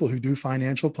world of people who do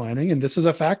financial planning, and this is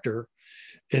a factor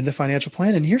in the financial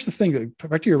plan. And here's the thing,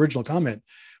 back to your original comment,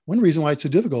 one reason why it's so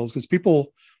difficult is because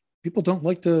people don't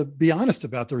like to be honest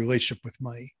about their relationship with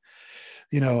money.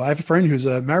 I have a friend who's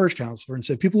a marriage counselor and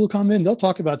said, people will come in, they'll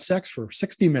talk about sex for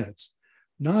 60 minutes,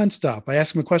 nonstop. I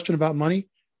ask them a question about money,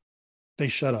 they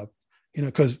shut up,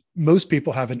 because most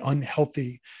people have an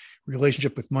unhealthy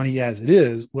relationship with money as it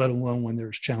is, let alone when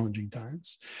there's challenging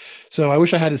times. So I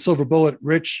wish I had a silver bullet,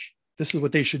 Rich, this is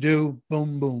what they should do,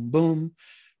 boom, boom, boom.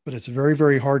 But it's a very,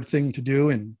 very hard thing to do.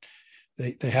 And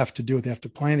they have to do it. They have to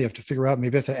plan. They have to figure out,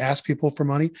 maybe have to ask people for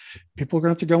money. People are going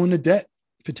to have to go into debt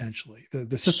potentially.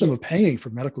 The system of paying for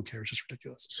medical care is just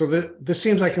ridiculous. So this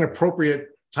seems like an appropriate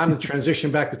time to transition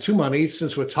back to Two Moneys,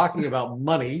 since we're talking about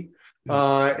money.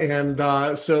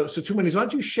 So Two Moneys, why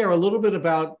don't you share a little bit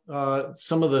about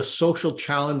some of the social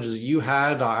challenges you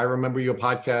had? I remember your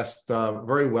podcast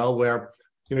very well, where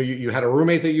you had a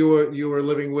roommate that you were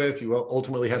living with. You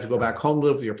ultimately had to go back home,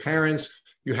 live with your parents.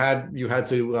 You had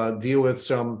to deal with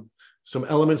some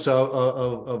elements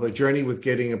of a journey with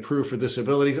getting approved for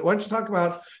disability. Why don't you talk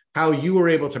about how you were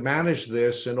able to manage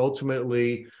this and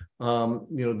ultimately,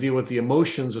 deal with the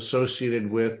emotions associated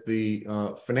with the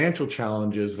financial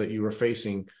challenges that you were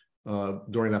facing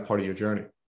during that part of your journey?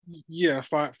 Yeah,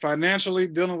 financially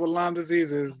dealing with Lyme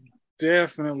disease is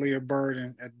definitely a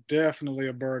burden.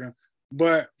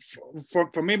 But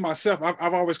for me, myself,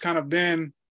 I've always kind of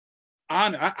been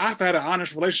I've had an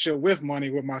honest relationship with money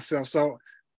with myself. So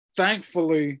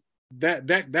thankfully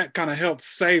that kind of helped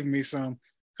save me some.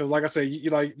 Because like I said, you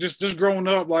like just growing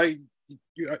up, like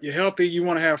you're healthy, you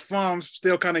want to have fun,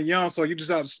 still kind of young, so you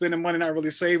just out spending money, not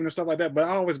really saving and stuff like that. But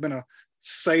I've always been a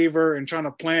saver and trying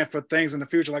to plan for things in the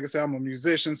future. Like I said, I'm a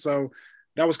musician, so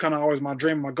that was kind of always my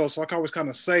dream, my goal. So I can always kind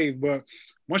of save. But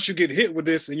once you get hit with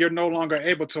this and you're no longer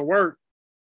able to work,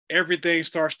 everything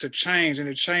starts to change, and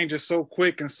it changes so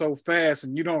quick and so fast,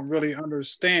 and you don't really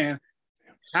understand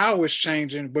how it's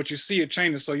changing, but you see it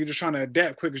changing. So you're just trying to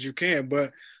adapt quick as you can.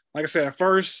 But like I said, at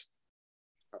first,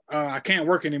 I can't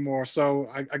work anymore. So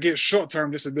I get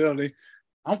short-term disability.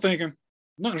 I'm thinking,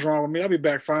 nothing's wrong with me. I'll be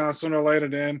back fine sooner or later.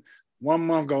 Then 1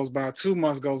 month goes by, 2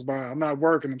 months goes by. I'm not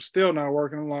working. I'm still not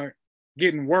working. I'm like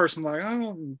getting worse. I'm like,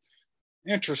 oh,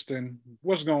 interesting.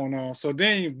 What's going on? So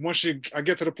then once I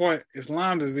get to the point, it's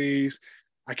Lyme disease.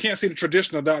 I can't see the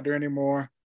traditional doctor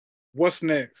anymore. What's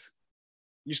next?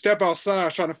 You step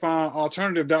outside trying to find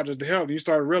alternative doctors to help. You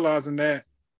start realizing that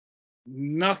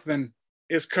nothing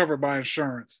is covered by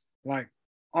insurance, like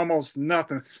almost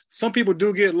nothing. Some people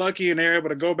do get lucky and they're able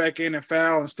to go back in and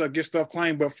file and stuff, get stuff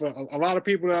claimed. But for a lot of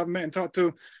people that I've met and talked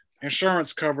to,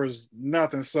 insurance covers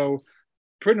nothing. So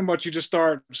pretty much you just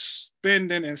start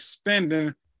spending and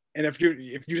spending. And if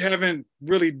you haven't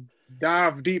really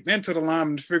dived deep into the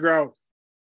Lyme to figure out,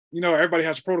 everybody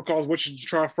has protocols. What should you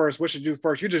try first? What should you do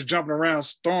first? You're just jumping around,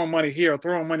 throwing money here,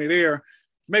 throwing money there,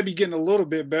 maybe getting a little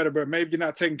bit better, but maybe you're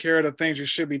not taking care of the things you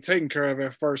should be taking care of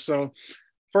at first. So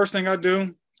first thing I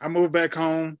do, I move back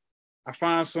home. I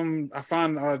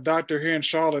find a doctor here in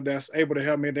Charlotte that's able to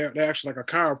help me. They're actually like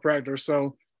a chiropractor.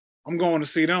 So I'm going to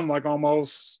see them like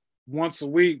almost once a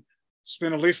week,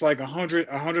 spend at least like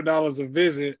 $100 a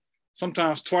visit,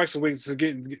 sometimes twice a week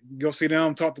to go see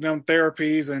them, talk to them,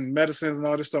 therapies and medicines and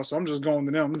all this stuff. So I'm just going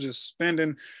to them. I'm just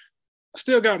spending. I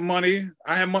still got money.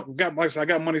 I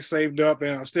got money saved up,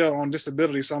 and I'm still on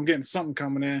disability, so I'm getting something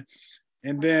coming in.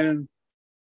 And then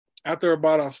after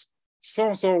about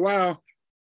a while,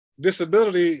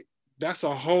 disability, that's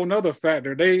a whole nother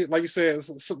factor. They, like you said,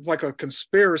 it's like a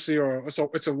conspiracy, or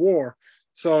it's a war.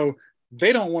 So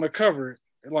they don't want to cover it.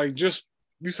 Like, just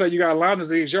you say you got Lyme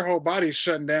disease, your whole body's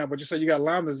shutting down, but you say you got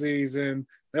Lyme disease, and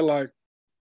they're like,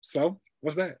 so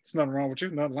what's that? There's nothing wrong with you.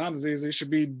 Not Lyme disease. You should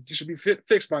be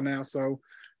fixed by now. So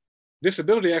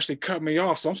disability actually cut me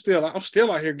off. So I'm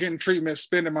still out here getting treatment,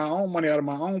 spending my own money out of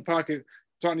my own pocket,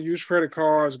 starting to use credit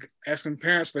cards, asking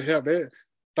parents for help.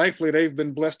 Thankfully, they've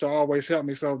been blessed to always help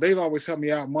me. So they've always helped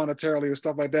me out monetarily and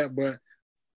stuff like that. But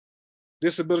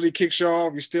disability kicks you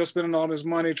off. You're still spending all this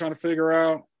money trying to figure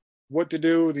out what to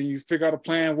do. Then you figure out a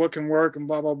plan, what can work, and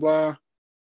blah, blah, blah.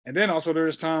 And then also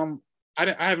there's time,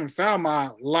 I haven't found my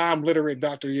Lyme literate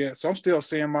doctor yet. So I'm still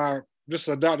seeing just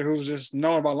a doctor who's just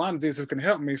knowing about Lyme disease who can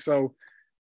help me. So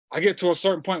I get to a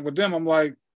certain point with them. I'm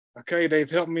like, okay, they've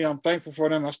helped me. I'm thankful for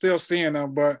them. I'm still seeing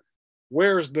them, but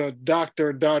where's the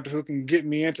doctor who can get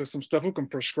me into some stuff, who can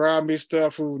prescribe me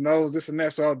stuff, who knows this and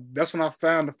that? So that's when I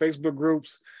found the Facebook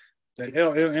groups, the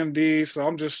LMD. So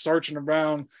I'm just searching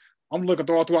around. I'm looking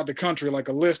throughout the country, like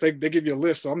a list. They give you a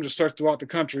list. So I'm just searching throughout the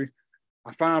country.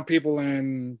 I found people I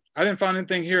didn't find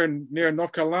anything here near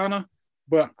North Carolina,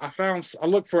 but I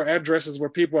looked for addresses where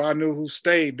people I knew who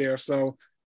stayed there. So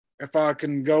if I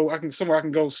can go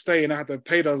stay and I have to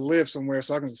pay to live somewhere.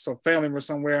 So family or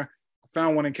somewhere. I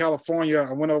found one in California.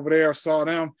 I went over there, saw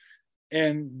them.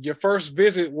 And your first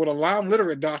visit with a Lyme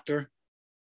literate doctor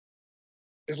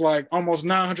is like almost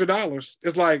 $900.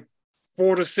 It's like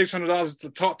 $400 to $600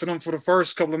 to talk to them for the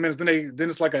first couple of minutes. Then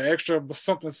it's like an extra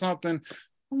something.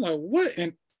 I'm like, what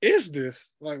is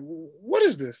this? Like, what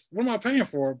is this? What am I paying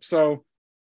for? So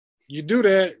you do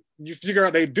that, you figure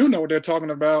out they do know what they're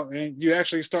talking about, and you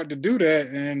actually start to do that,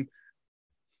 and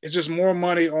it's just more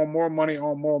money on more money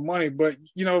on more money. But,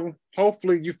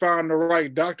 hopefully you find the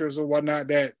right doctors or whatnot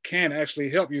that can actually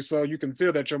help you so you can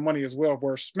feel that your money is well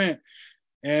worth spent.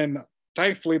 And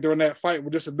thankfully, during that fight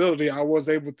with disability, I was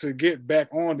able to get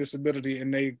back on disability,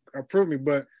 and they approved me.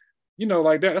 But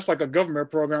like that's like a government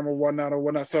program or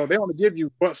whatnot. So they only give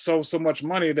you but so much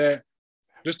money that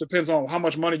just depends on how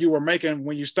much money you were making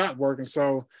when you stopped working.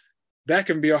 So that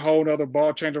can be a whole other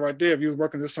ball changer right there. If you was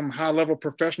working at some high level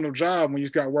professional job when you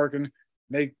got working,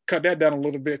 they cut that down a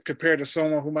little bit compared to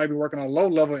someone who might be working a low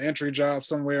level entry job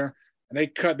somewhere, and they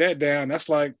cut that down. That's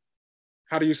like,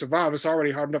 how do you survive? It's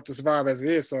already hard enough to survive as it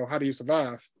is. So how do you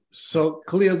survive? So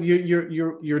Khalil,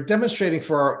 you're demonstrating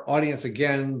for our audience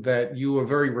again that you were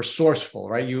very resourceful,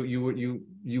 right? You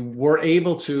were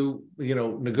able to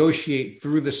negotiate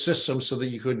through the system so that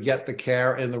you could get the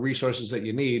care and the resources that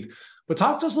you need. But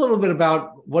talk to us a little bit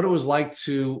about what it was like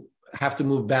to have to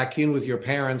move back in with your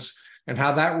parents and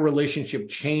how that relationship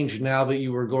changed now that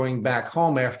you were going back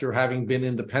home after having been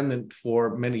independent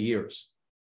for many years.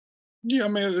 Yeah, I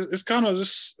mean, it's kind of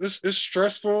just it's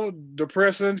stressful,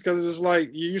 depressing, because it's like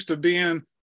you used to being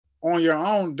on your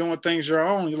own, doing things your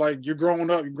own. You're growing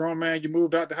up, you're grown man, you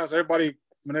moved out the house. Everybody,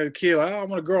 when they're a kid, like, oh, I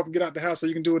want to grow up and get out the house so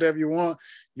you can do whatever you want.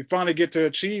 You finally get to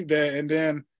achieve that, and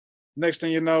then next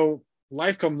thing you know,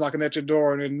 life comes knocking at your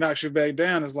door and it knocks you back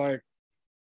down. It's like,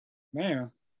 man,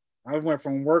 I went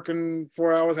from working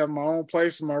 4 hours, having my own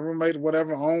place, my roommate,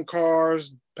 whatever, own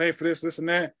cars, paying for this, and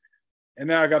that. And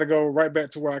now I got to go right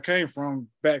back to where I came from,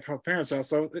 back to her parents' house.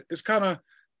 So it's kind of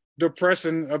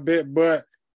depressing a bit, but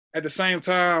at the same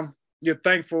time, I'm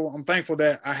thankful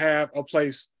that I have a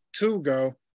place to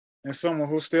go and someone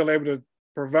who's still able to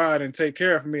provide and take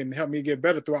care of me and help me get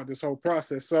better throughout this whole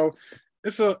process. So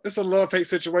it's a love-hate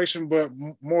situation, but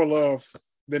more love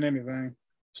than anything.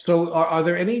 So are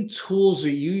there any tools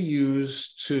that you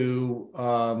use to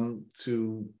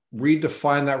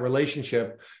redefine that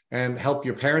relationship and help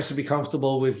your parents to be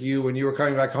comfortable with you when you were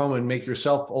coming back home, and make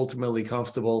yourself ultimately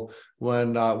comfortable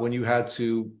when you had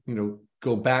to,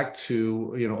 go back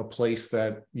to, a place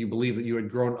that you believe that you had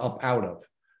grown up out of?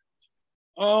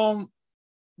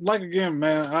 Like, again,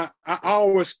 man, I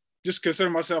always just consider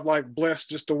myself like blessed,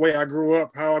 just the way I grew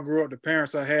up, how I grew up, the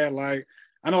parents I had. Like,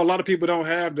 I know a lot of people don't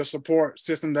have the support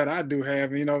system that I do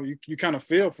have. You kind of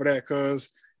feel for that,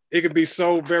 because it could be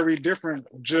so very different.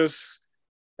 Just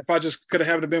if I just could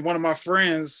have been one of my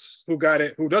friends who got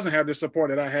it, who doesn't have the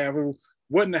support that I have, who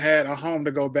wouldn't have had a home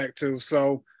to go back to.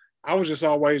 So I was just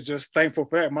always just thankful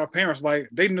for that. My parents, like,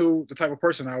 they knew the type of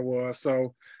person I was.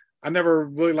 So I never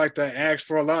really liked to ask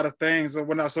for a lot of things or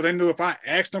whatnot. So they knew if I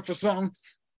asked them for something,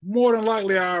 more than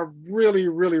likely I really,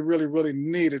 really, really, really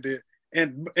needed it.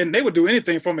 And they would do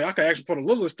anything for me. I could ask for the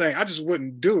littlest thing. I just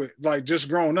wouldn't do it. Like, just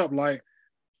growing up, like,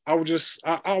 I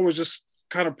always just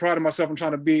kind of prided myself on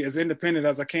trying to be as independent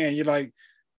as I can.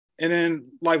 And then,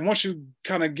 like, once you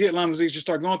kind of get Lyme disease, you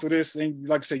start going through this, and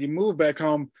like I said, you move back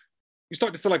home, you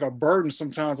start to feel like a burden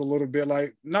sometimes a little bit.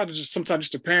 Like, not just sometimes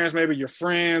just the parents, maybe your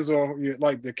friends or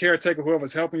like the caretaker,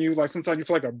 whoever's helping you. Like, sometimes you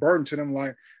feel like a burden to them.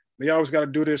 Like, they always got to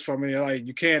do this for me. Like,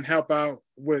 you can't help out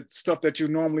with stuff that you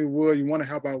normally would. You want to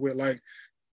help out with. Like,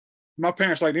 my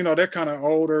parents, like, they're kind of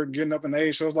older, getting up in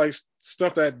age. So it's like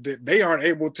stuff that they aren't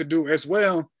able to do as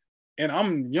well. And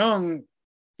I'm young,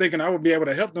 thinking I would be able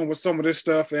to help them with some of this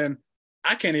stuff. And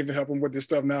I can't even help them with this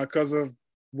stuff now because of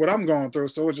what I'm going through.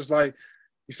 So it's just like,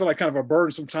 you feel like kind of a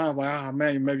burden sometimes, like, oh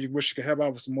man, maybe you wish you could help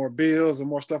out with some more bills and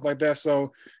more stuff like that.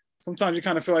 So sometimes you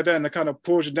kind of feel like that, and it kind of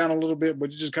pulls you down a little bit,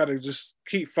 but you just gotta just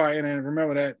keep fighting and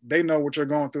remember that they know what you're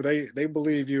going through. They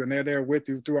believe you, and they're there with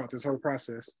you throughout this whole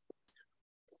process.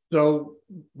 So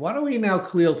why don't we now,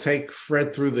 Khalil, take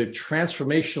Fred through the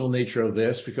transformational nature of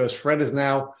this, because Fred has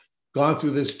now gone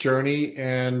through this journey,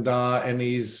 and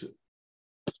he's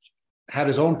had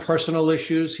his own personal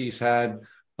issues. He's had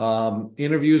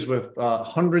interviews with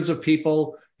hundreds of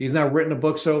people. He's now written a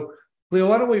book. So, Leo,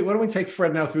 why don't we take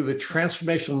Fred now through the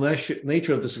transformational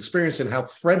nature of this experience and how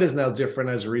Fred is now different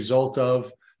as a result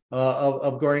of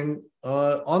going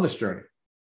on this journey?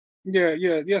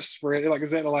 Yes, Fred. Like,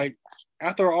 is that like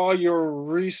after all your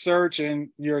research and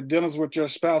your dealings with your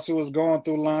spouse who was going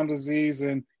through Lyme disease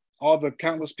and all the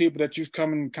countless people that you've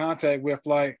come in contact with,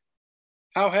 like,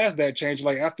 how has that changed?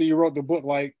 Like, after you wrote the book,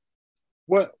 like,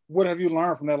 what have you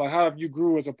learned from that? Like, how have you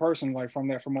grew as a person, like,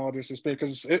 from all this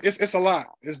experience? Because it's a lot.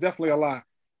 It's definitely a lot.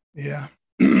 Yeah.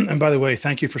 And by the way,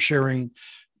 thank you for sharing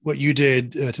what you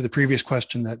did to the previous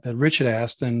question that Rich had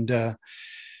asked. And,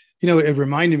 it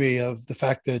reminded me of the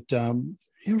fact that,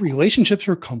 relationships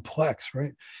are complex,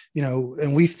 right?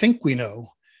 And we think we know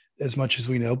as much as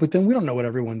we know, but then we don't know what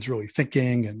everyone's really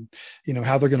thinking and,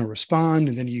 how they're going to respond.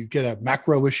 And then you get a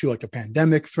macro issue like a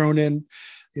pandemic thrown in,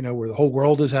 where the whole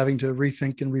world is having to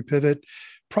rethink and repivot.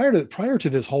 Prior to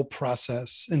this whole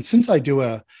process, and since I do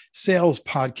a sales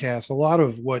podcast, a lot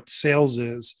of what sales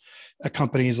is at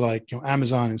companies like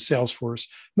Amazon and Salesforce,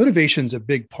 motivation is a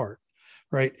big part,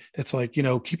 right? It's like,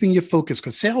 keeping you focused,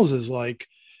 because sales is like,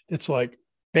 it's like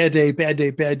bad day,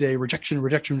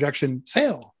 rejection,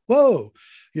 sale. Whoa.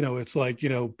 It's like,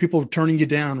 people turning you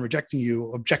down, rejecting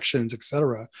you, objections,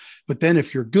 etc. But then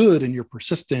if you're good and you're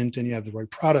persistent and you have the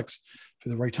right products for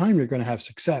the right time, you're going to have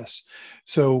success.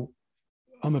 So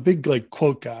I'm a big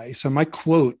quote guy. So my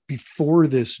quote before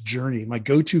this journey, my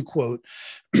go-to quote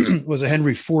was a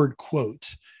Henry Ford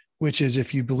quote, which is,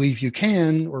 if you believe you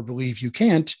can or believe you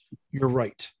can't, you're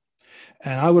right.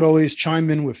 And I would always chime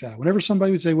in with that. Whenever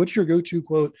somebody would say, what's your go-to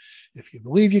quote? If you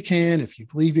believe you can, if you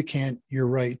believe you can't, you're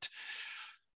right.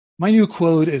 my new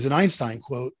quote is an Einstein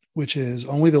quote, which is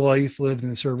only the life lived in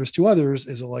the service to others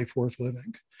is a life worth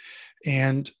living.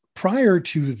 And prior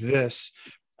to this,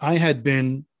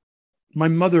 my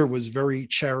mother was very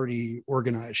charity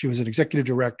organized. She was an executive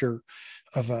director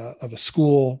of a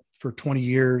school for 20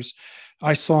 years.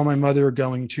 I saw my mother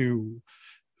going to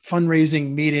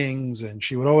fundraising meetings, and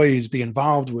she would always be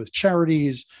involved with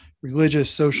charities, religious,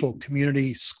 social,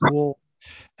 community, school.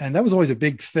 And that was always a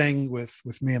big thing with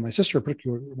me and my sister,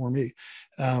 particularly more me.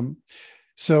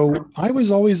 So I was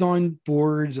always on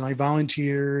boards and I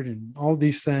volunteered and all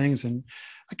these things. And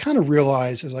I kind of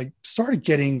realized as I started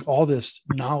getting all this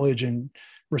knowledge and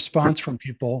response from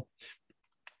people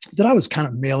that I was kind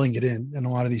of mailing it in a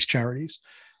lot of these charities.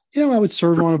 I would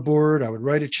serve on a board, I would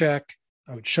write a check,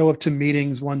 I would show up to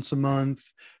meetings once a month,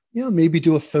 maybe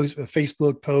do a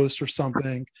Facebook post or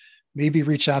something, maybe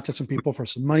reach out to some people for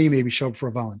some money, maybe show up for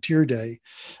a volunteer day.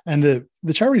 And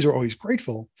the charities are always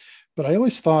grateful, but I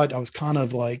always thought I was kind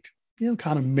of like,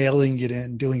 kind of mailing it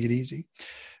in, doing it easy.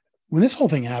 When this whole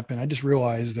thing happened, I just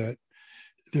realized that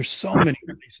there's so many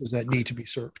places that need to be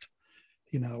served,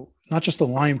 not just the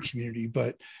Lyme community,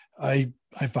 but I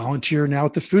volunteer now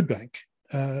at the food bank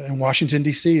in Washington,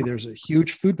 D.C. There's a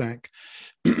huge food bank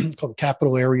called the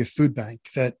Capital Area Food Bank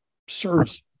that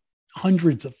serves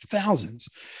hundreds of thousands.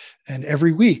 And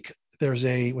every week there's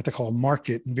what they call a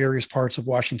market in various parts of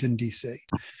Washington, D.C.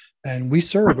 And we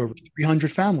serve over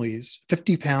 300 families,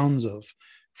 50 pounds of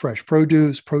fresh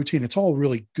produce, protein. It's all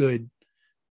really good,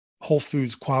 Whole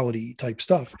Foods quality type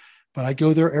stuff. But I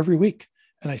go there every week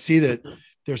and I see that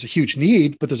there's a huge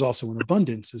need, but there's also an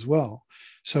abundance as well.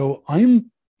 So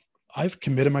I've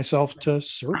committed myself to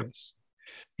service.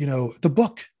 The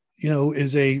book,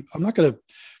 I'm not going to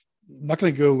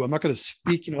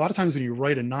speak. A lot of times when you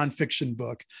write a nonfiction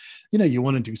book, you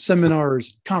want to do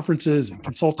seminars, conferences, and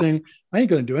consulting. I ain't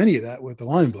going to do any of that with the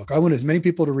Lyme book. I want as many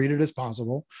people to read it as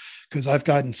possible because I've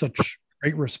gotten such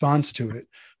great response to it.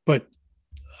 But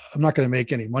I'm not going to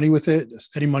make any money with it.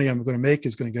 Any money I'm going to make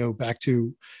is going to go back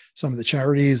to some of the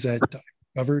charities that I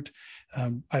covered.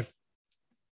 I've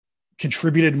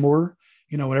contributed more.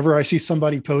 Whenever I see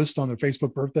somebody post on their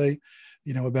Facebook birthday,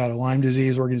 about a Lyme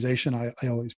disease organization, I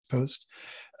always post.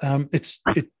 It's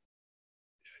like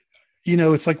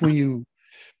when did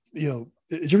you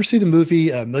ever see the movie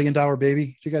 $1 Million Baby?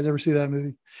 Did you guys ever see that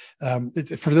movie?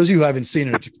 For those of you who haven't seen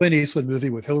it, it's a Clint Eastwood movie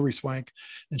with Hilary Swank,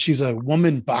 and she's a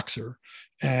woman boxer.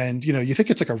 And, you think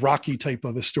it's like a Rocky type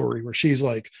of a story where she's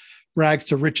like rags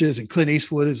to riches, and Clint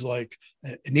Eastwood is like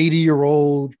an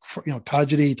 80-year-old,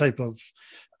 Kajiti type of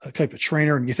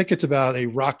trainer. And you think it's about a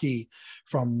Rocky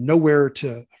from nowhere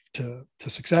to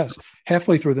success.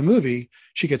 Halfway through the movie,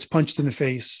 she gets punched in the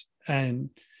face and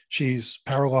she's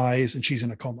paralyzed and she's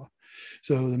in a coma.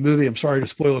 So the movie, I'm sorry to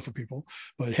spoil it for people,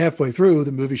 but halfway through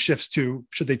the movie shifts to,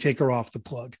 should they take her off the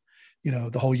plug?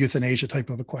 The whole euthanasia type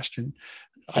of a question.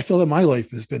 I feel that my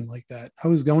life has been like that. I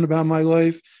was going about my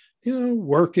life,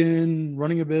 working,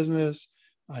 running a business.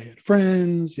 I had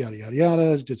friends, yada, yada,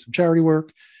 yada, did some charity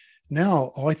work.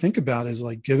 Now, all I think about is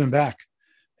like giving back.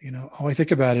 All I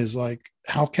think about is like,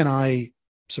 how can I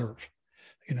serve?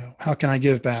 How can I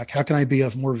give back? How can I be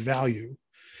of more value?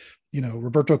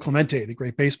 Roberto Clemente, the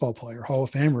great baseball player, Hall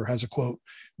of Famer, has a quote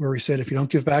where he said, if you don't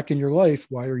give back in your life,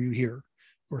 why are you here?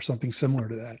 Or something similar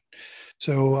to that.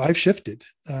 So I've shifted.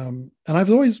 And I've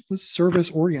always was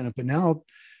service oriented, but now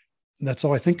that's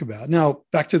all I think about. Now,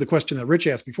 back to the question that Rich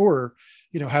asked before,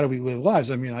 how do we live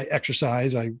lives? I mean, I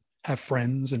exercise, I have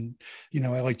friends, and,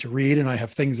 I like to read, and I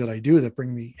have things that I do that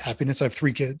bring me happiness. I have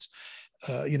 3 kids,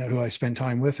 who I spend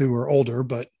time with, who are older,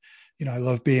 but, I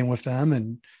love being with them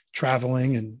and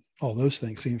traveling and all those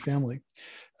things, seeing family.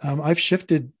 I've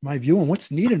shifted my view on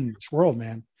what's needed in this world,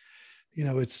 man.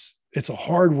 It's a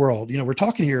hard world. We're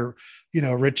talking here,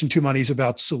 Rich and Two Moneys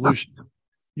about solution.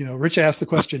 Rich asked the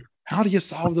question, how do you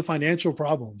solve the financial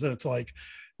problems? And it's like,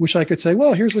 wish I could say,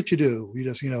 well, here's what you do. You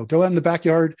just, go out in the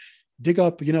backyard, dig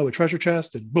up, a treasure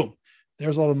chest, and boom,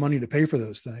 there's all the money to pay for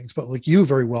those things. But like you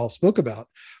very well spoke about,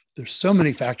 there's so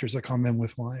many factors that come in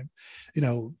with Lyme.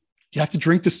 You have to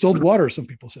drink distilled water, some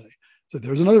people say. So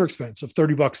there's another expense of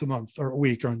 $30 a month or a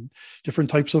week on different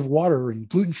types of water and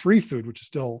gluten-free food, which is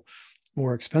still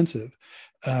more expensive.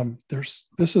 This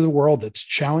is a world that's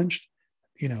challenged.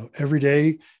 Every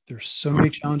day there's so many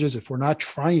challenges. If we're not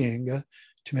trying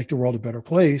to make the world a better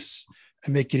place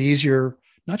and make it easier,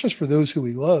 not just for those who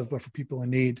we love, but for people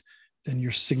in need, then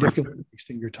you're significantly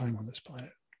wasting your time on this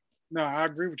planet. No, I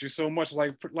agree with you so much.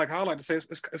 Like how I like to say,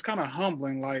 it's kind of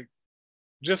humbling. Like,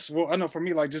 I know for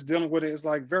me, like just dealing with it is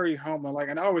like very humbling. Like,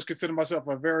 and I always consider myself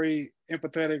a very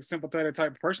empathetic, sympathetic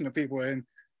type of person to people. And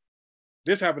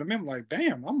this happened to me, I'm like,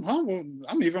 damn, I'm humble.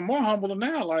 I'm even more humble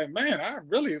now. Like, man, I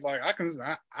really like,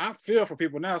 I feel for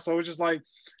people now. So it's just like,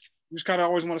 you just kind of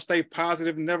always want to stay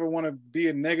positive and never want to be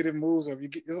in negative moods. Of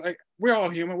it's like, we're all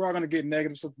human. We're all going to get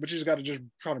negative. So, but you just got to just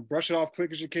try to brush it off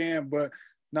quick as you can. But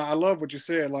now I love what you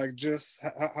said, like just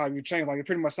how you change. Like it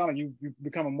pretty much sounded like you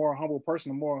become a more humble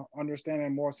person, a more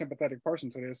understanding, more sympathetic person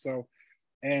to this. So,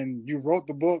 and you wrote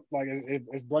the book, like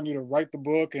it's brought you to write the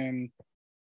book and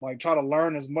like try to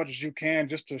learn as much as you can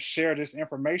just to share this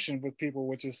information with people,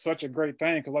 which is such a great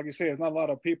thing. Cause like you said, there's not a lot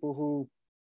of people who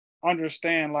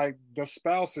understand like the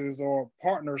spouses or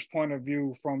partners point of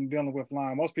view from dealing with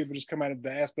Lyme. Most people just come at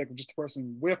the aspect of just the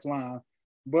person with Lyme.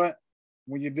 But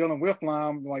when you're dealing with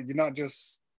Lyme, like you're not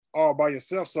just all by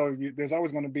yourself. So there's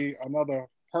always going to be another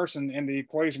person in the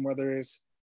equation, whether it's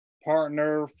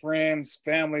partner, friends,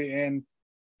 family, and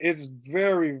it's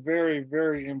very, very,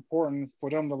 very important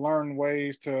for them to learn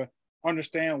ways to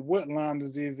understand what Lyme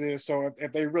disease is. So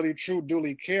if they really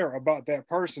truly care about that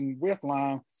person with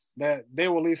Lyme, that they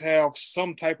will at least have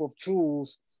some type of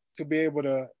tools to be able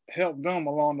to help them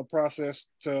along the process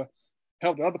to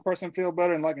help the other person feel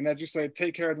better. And as you say,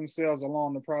 take care of themselves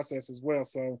along the process as well.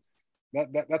 So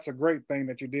that's a great thing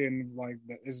that you did. And like,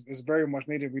 it's very much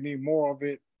needed. We need more of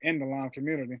it in the Lyme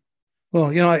community. Well,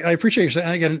 I appreciate you.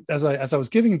 And again, as I was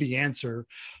giving the answer,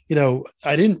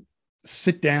 I didn't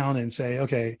sit down and say,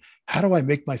 okay, how do I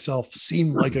make myself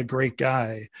seem like a great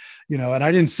guy? And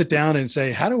I didn't sit down and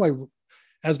say, how do I,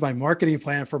 as my marketing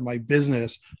plan for my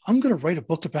business, I'm going to write a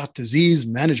book about disease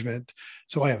management.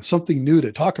 So I have something new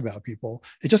to talk about people.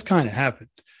 It just kind of happened.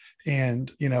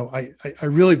 And, I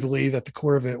really believe at the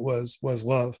core of it was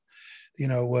love,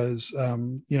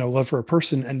 love for a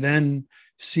person. And then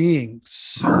seeing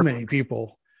so many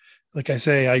people, like I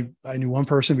say, I knew one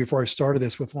person before I started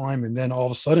this with Lyme. And then all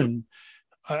of a sudden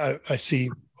I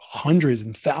see hundreds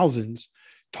and thousands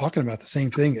talking about the same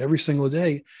thing every single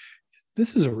day.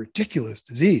 This is a ridiculous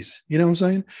disease. You know what I'm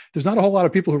saying? There's not a whole lot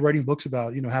of people who are writing books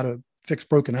about, how to fix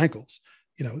broken ankles.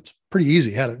 It's pretty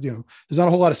easy how to, there's not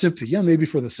a whole lot of sympathy. Yeah, maybe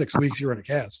for the 6 weeks you're in a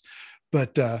cast,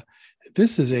 but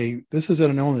this is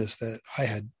an illness that I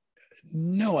had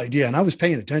no idea. And I was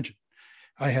paying attention.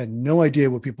 I had no idea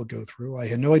what people go through. I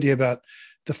had no idea about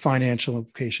the financial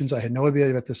implications. I had no idea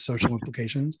about the social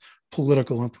implications,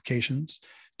 political implications,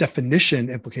 definition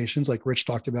implications, like Rich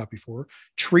talked about before,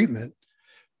 treatment.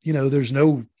 There's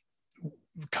no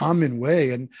common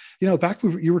way. And, back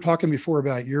when you were talking before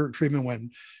about your treatment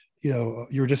when, you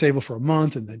were disabled for a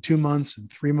month and then 2 months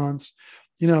and 3 months,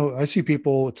 I see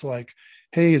people, it's like,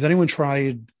 hey, has anyone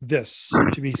tried this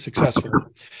to be successful?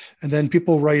 And then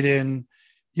people write in,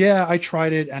 yeah, I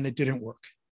tried it and it didn't work.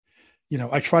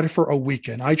 I tried it for a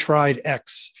weekend. I tried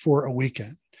X for a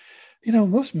weekend.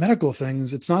 Most medical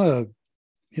things, it's not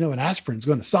an aspirin is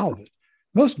going to solve it.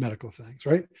 Most medical things,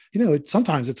 right?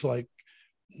 Sometimes it's like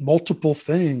multiple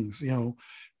things,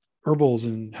 herbals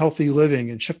and healthy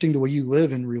living and shifting the way you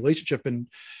live in relationship and,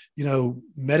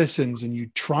 medicines and you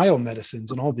trial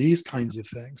medicines and all these kinds of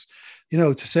things,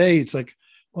 to say it's like,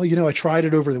 well, I tried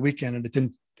it over the weekend and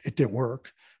it didn't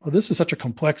work. Well, this is such a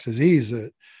complex disease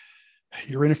that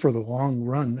you're in it for the long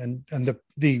run. And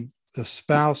the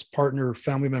spouse, partner,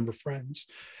 family member, friends,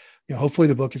 hopefully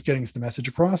the book is getting the message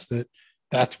across that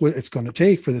that's what it's going to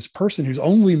take for this person whose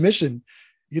only mission,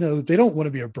 they don't want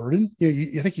to be a burden.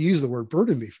 You think you used the word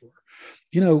burden before,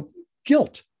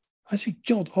 guilt. I see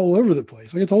guilt all over the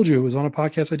place. Like I told you, it was on a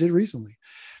podcast I did recently,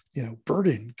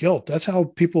 burden, guilt. That's how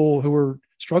people who are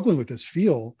struggling with this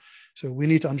feel. So we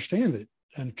need to understand it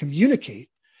and communicate.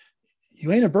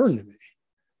 You ain't a burden to me.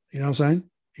 You know what I'm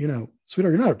saying?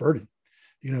 Sweetheart, you're not a burden.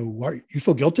 Why you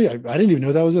feel guilty? I didn't even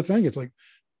know that was a thing. It's like,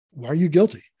 why are you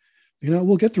guilty?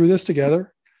 We'll get through this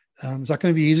together. It's not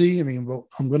going to be easy. I mean, but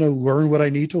I'm going to learn what I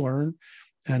need to learn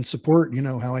and support,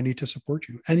 how I need to support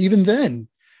you. And even then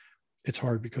it's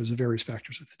hard because of various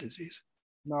factors of the disease.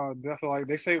 No, definitely. Like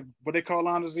they say, what they call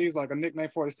Lyme disease, like a nickname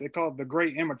for it, they call it the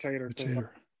great imitator. It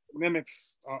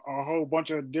mimics a whole bunch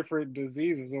of different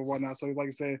diseases or whatnot. So like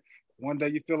you said, one day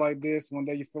you feel like this, one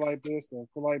day you feel like this, or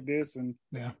feel like this, and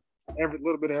every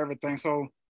little bit of everything. So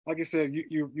like you said,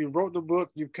 you wrote the book,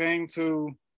 you came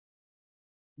to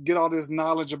get all this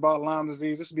knowledge about Lyme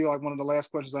disease. This would be like one of the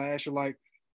last questions I asked you. Like,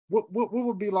 what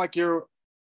would be like your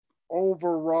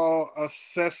overall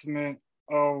assessment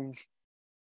of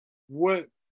what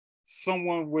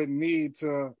someone would need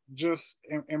to just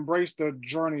embrace the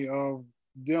journey of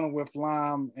dealing with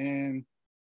Lyme and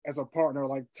as a partner,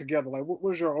 like together? Like,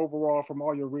 what is your overall, from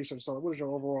all your research? So, what is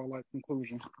your overall like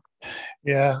conclusion?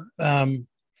 Yeah.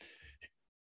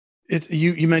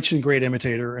 You mentioned great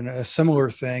imitator, and a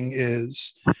similar thing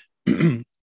is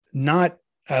not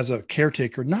as a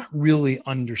caretaker, not really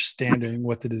understanding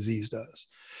what the disease does.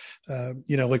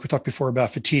 Like we talked before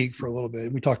about fatigue for a little bit.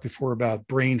 And we talked before about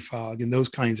brain fog and those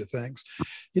kinds of things.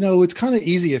 It's kind of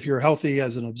easy if you're healthy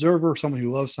as an observer, someone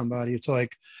who loves somebody. It's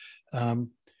like,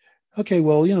 okay,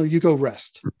 well, you go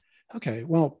rest. Okay,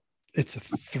 well, it's a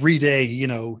 3-day,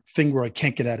 thing where I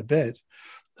can't get out of bed.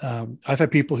 I've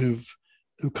had people who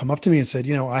come up to me and said,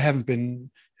 I haven't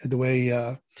been the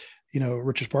way,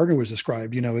 Rich's partner was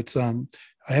described. It's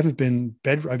I haven't been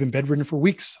I've been bedridden for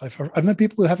weeks. I've met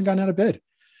people who haven't gotten out of bed,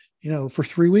 for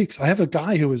 3 weeks. I have a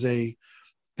guy who is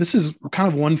this is kind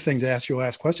of one thing to ask your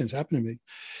last questions happened to me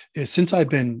is since I've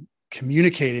been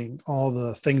communicating all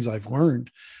the things I've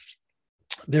learned,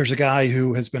 there's a guy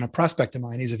who has been a prospect of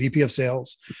mine. He's a VP of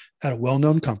sales at a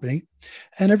well-known company.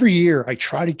 And every year I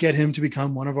try to get him to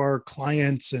become one of our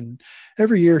clients. And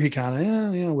every year he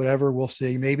kind of, whatever, we'll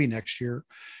see, maybe next year.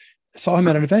 I saw him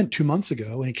at an event 2 months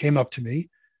ago and he came up to me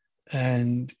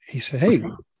and he said, "Hey,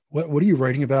 what are you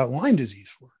writing about Lyme disease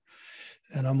for?"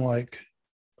 And I'm like,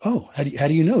 "Oh, how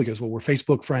do you know?" He goes, "Well, we're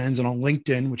Facebook friends and on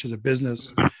LinkedIn, which is a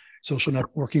business social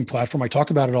networking platform. I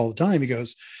talk about it all the time." He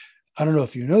goes, "I don't know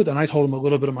if you know that." And I told him a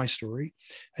little bit of my story.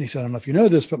 And he said, "I don't know if you know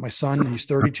this, but my son, he's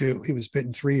 32. He was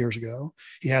bitten 3 years ago.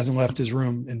 He hasn't left his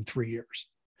room in 3 years."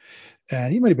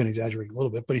 And he might've been exaggerating a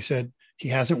little bit, but he said he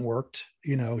hasn't worked,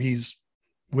 he's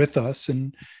with us.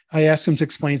 And I asked him to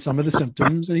explain some of the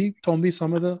symptoms and he told me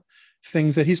some of the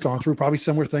things that he's gone through, probably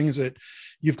similar things that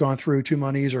you've gone through, Two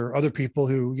Monies or other people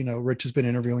who, Rich has been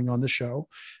interviewing on the show,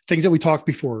 things that we talked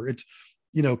before. It's,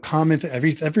 comment,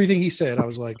 everything he said. I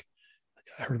was like,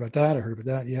 I heard about that. I heard about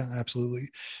that. Yeah, absolutely.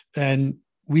 And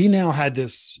we now had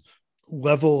this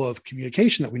level of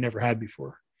communication that we never had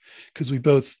before because we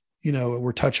both,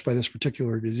 were touched by this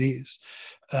particular disease.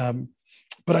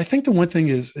 But I think the one thing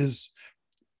is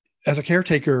as a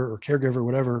caretaker or caregiver,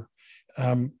 whatever,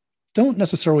 don't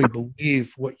necessarily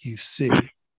believe what you see.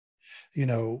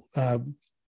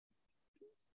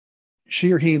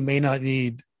 She or he may not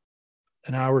need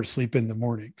an hour to sleep in the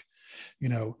morning.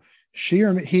 She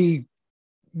or he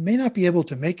may not be able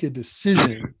to make a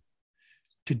decision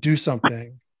to do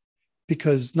something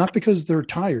not because they're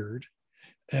tired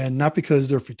and not because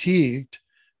they're fatigued,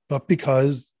 but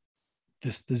because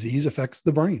this disease affects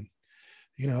the brain,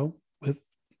 with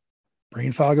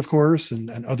brain fog, of course,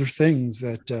 and other things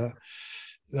that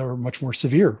are much more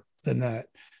severe than that.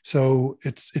 So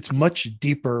it's much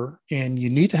deeper, and you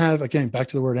need to have, again, back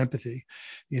to the word empathy.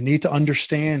 You need to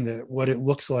understand that what it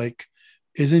looks like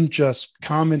isn't just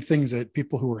common things that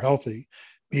people who are healthy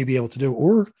may be able to do,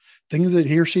 or things that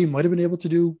he or she might have been able to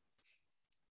do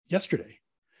yesterday,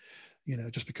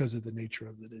 just because of the nature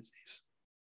of the disease.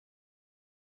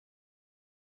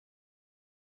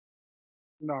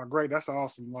 No, great. That's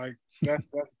awesome. Like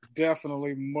that's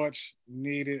definitely much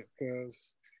needed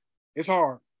because it's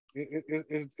hard.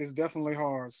 It's definitely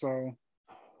hard. So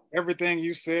everything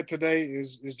you said today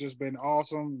is just been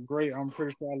awesome. Great. I'm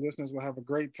pretty sure our listeners will have a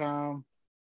great time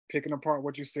picking apart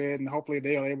what you said, and hopefully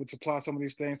they are able to apply some of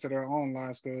these things to their own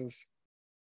lives because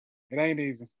it ain't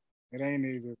easy. It ain't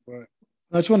easy, but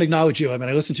I just want to acknowledge you. I mean,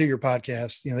 I listened to your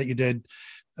podcast, that you did,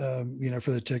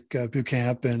 for the Tick Boot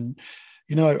Camp, and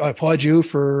I applaud you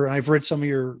for. I've read some of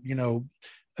your,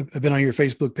 I've been on your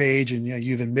Facebook page, and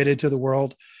you've admitted to the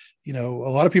world. A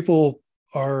lot of people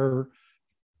are,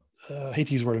 I hate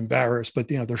to use the word embarrassed, but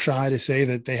they're shy to say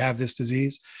that they have this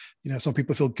disease. Some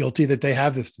people feel guilty that they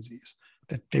have this disease,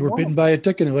 that they were bitten by a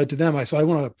tick and it led to them. So I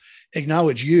want to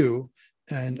acknowledge you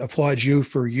and applaud you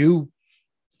for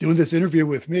doing this interview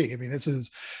with me. I mean, this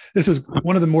is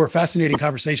one of the more fascinating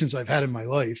conversations I've had in my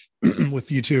life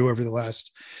with you two over the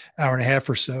last hour and a half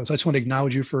or so. So I just want to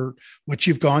acknowledge you for what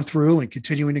you've gone through and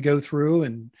continuing to go through,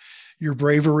 and your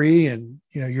bravery and,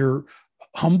 your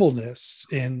humbleness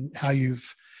in how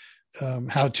you've,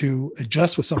 how to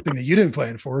adjust with something that you didn't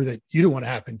plan for, that you didn't want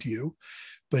to happen to you,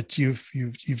 but you've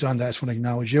done that. I just want to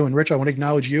acknowledge you. And Rich, I want to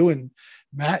acknowledge you and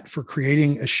Matt for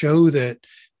creating a show that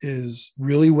is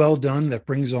really well done, that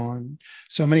brings on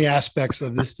so many aspects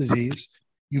of this disease.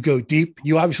 You go deep.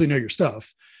 You obviously know your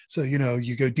stuff. So,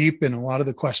 you go deep in a lot of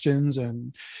the questions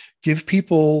and give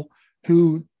people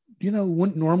who,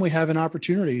 wouldn't normally have an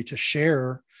opportunity to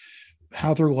share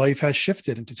how their life has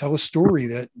shifted and to tell a story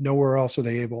that nowhere else are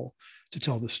they able to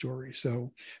tell the story.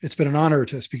 So it's been an honor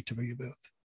to speak to you both.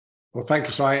 Well, thank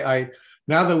you. So I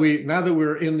now that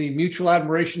we're in the Mutual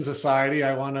Admiration Society,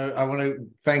 I want to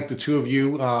thank the two of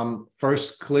you.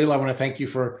 First, Khalil, I want to thank you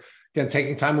for, again,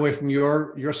 taking time away from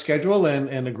your schedule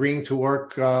and agreeing to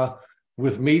work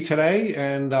with me today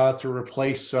and to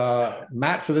replace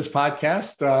Matt for this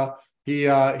podcast. He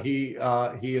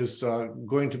is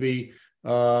going to be,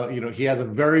 he has a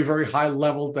very, very high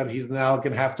level that he's now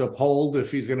going to have to uphold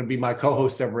if he's going to be my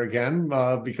co-host ever again,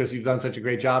 because you've done such a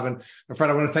great job. And Fred,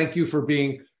 I want to thank you for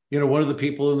being, one of the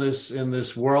people in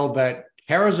this world that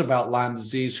cares about Lyme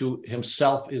disease, who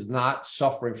himself is not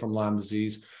suffering from Lyme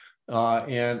disease.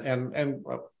 And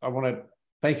I want to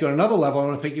thank you on another level. I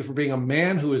want to thank you for being a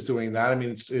man who is doing that. I mean,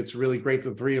 it's really great that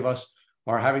the three of us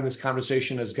are having this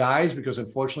conversation as guys, because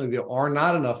unfortunately there are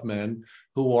not enough men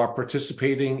who are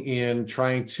participating in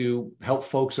trying to help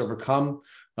folks overcome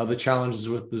the challenges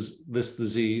with this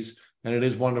disease. And it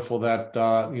is wonderful that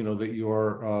that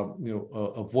you're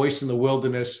a voice in the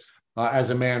wilderness as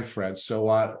a man, Fred.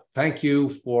 So thank you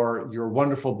for your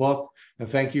wonderful book, and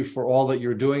thank you for all that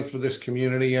you're doing for this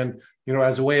community. And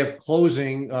as a way of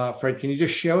closing, Fred, can you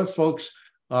just share with folks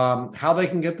how they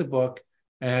can get the book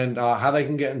and how they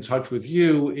can get in touch with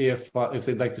you if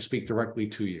they'd like to speak directly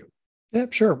to you? Yeah,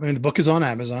 sure. I mean, the book is on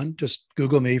Amazon. Just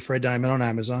Google me, Fred Diamond, on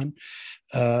Amazon.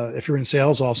 If you're in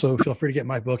sales, also feel free to get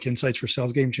my book, Insights for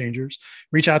Sales Game Changers.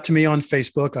 Reach out to me on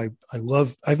Facebook.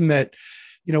 I've met,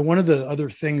 one of the other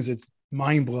things that's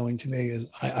mind blowing to me is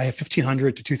I have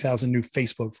 1,500 to 2,000 new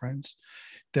Facebook friends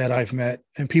that I've met,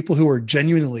 and people who are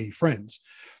genuinely friends,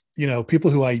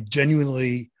 people who I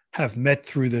genuinely have met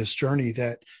through this journey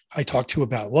that I talk to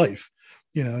about life,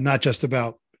 not just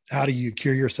about how do you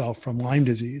cure yourself from Lyme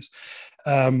disease.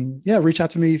 Reach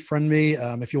out to me, friend me.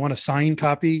 If you want a signed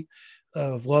copy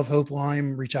of Love, Hope,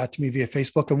 Lyme, reach out to me via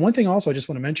Facebook. And one thing also I just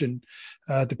want to mention,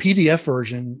 the PDF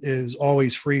version is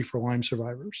always free for Lyme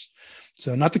survivors.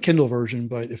 So not the Kindle version,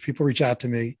 but if people reach out to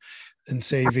me and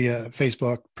say via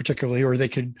Facebook particularly, or they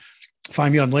could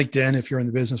find me on LinkedIn if you're in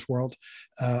the business world,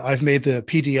 I've made the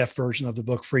PDF version of the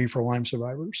book free for Lyme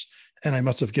survivors. And I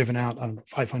must have given out,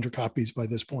 500 copies by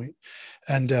this point.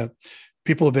 And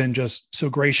people have been just so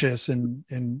gracious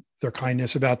in their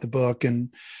kindness about the book.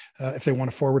 And if they want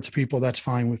to forward to people, that's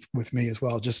fine with me as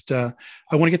well. Just, I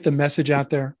want to get the message out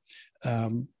there.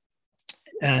 And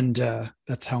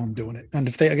that's how I'm doing it. And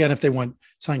if they want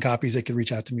signed copies, they can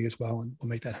reach out to me as well, and we'll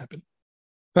make that happen.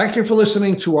 Thank you for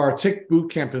listening to our Tick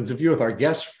Bootcamp interview with our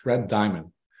guest, Fred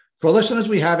Diamond. For listeners,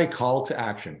 we have a call to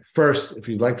action. First, if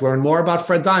you'd like to learn more about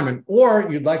Fred Diamond,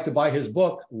 or you'd like to buy his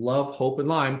book, Love, Hope, and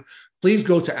Lyme, please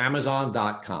go to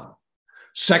Amazon.com.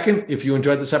 Second, if you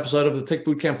enjoyed this episode of the Tick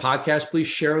Bootcamp podcast, please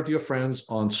share with your friends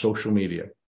on social media.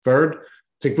 Third,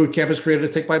 Tick Bootcamp has created a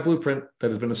Tick Bite Blueprint that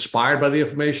has been inspired by the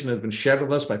information that has been shared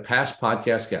with us by past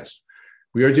podcast guests.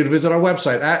 We urge you to visit our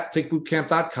website at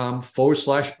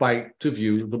tickbootcamp.com/bite to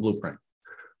view the blueprint.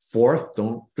 Fourth,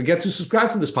 don't forget to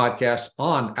subscribe to this podcast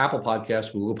on Apple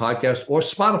Podcasts, Google Podcasts, or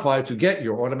Spotify to get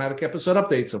your automatic episode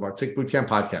updates of our Tick Bootcamp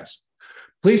podcast.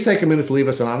 Please take a minute to leave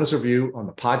us an honest review on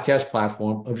the podcast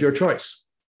platform of your choice.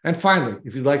 And finally,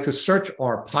 if you'd like to search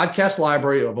our podcast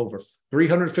library of over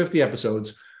 350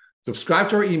 episodes, subscribe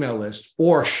to our email list,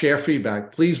 or share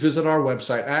feedback, please visit our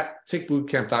website at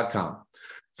tickbootcamp.com.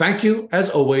 Thank you, as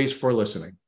always, for listening.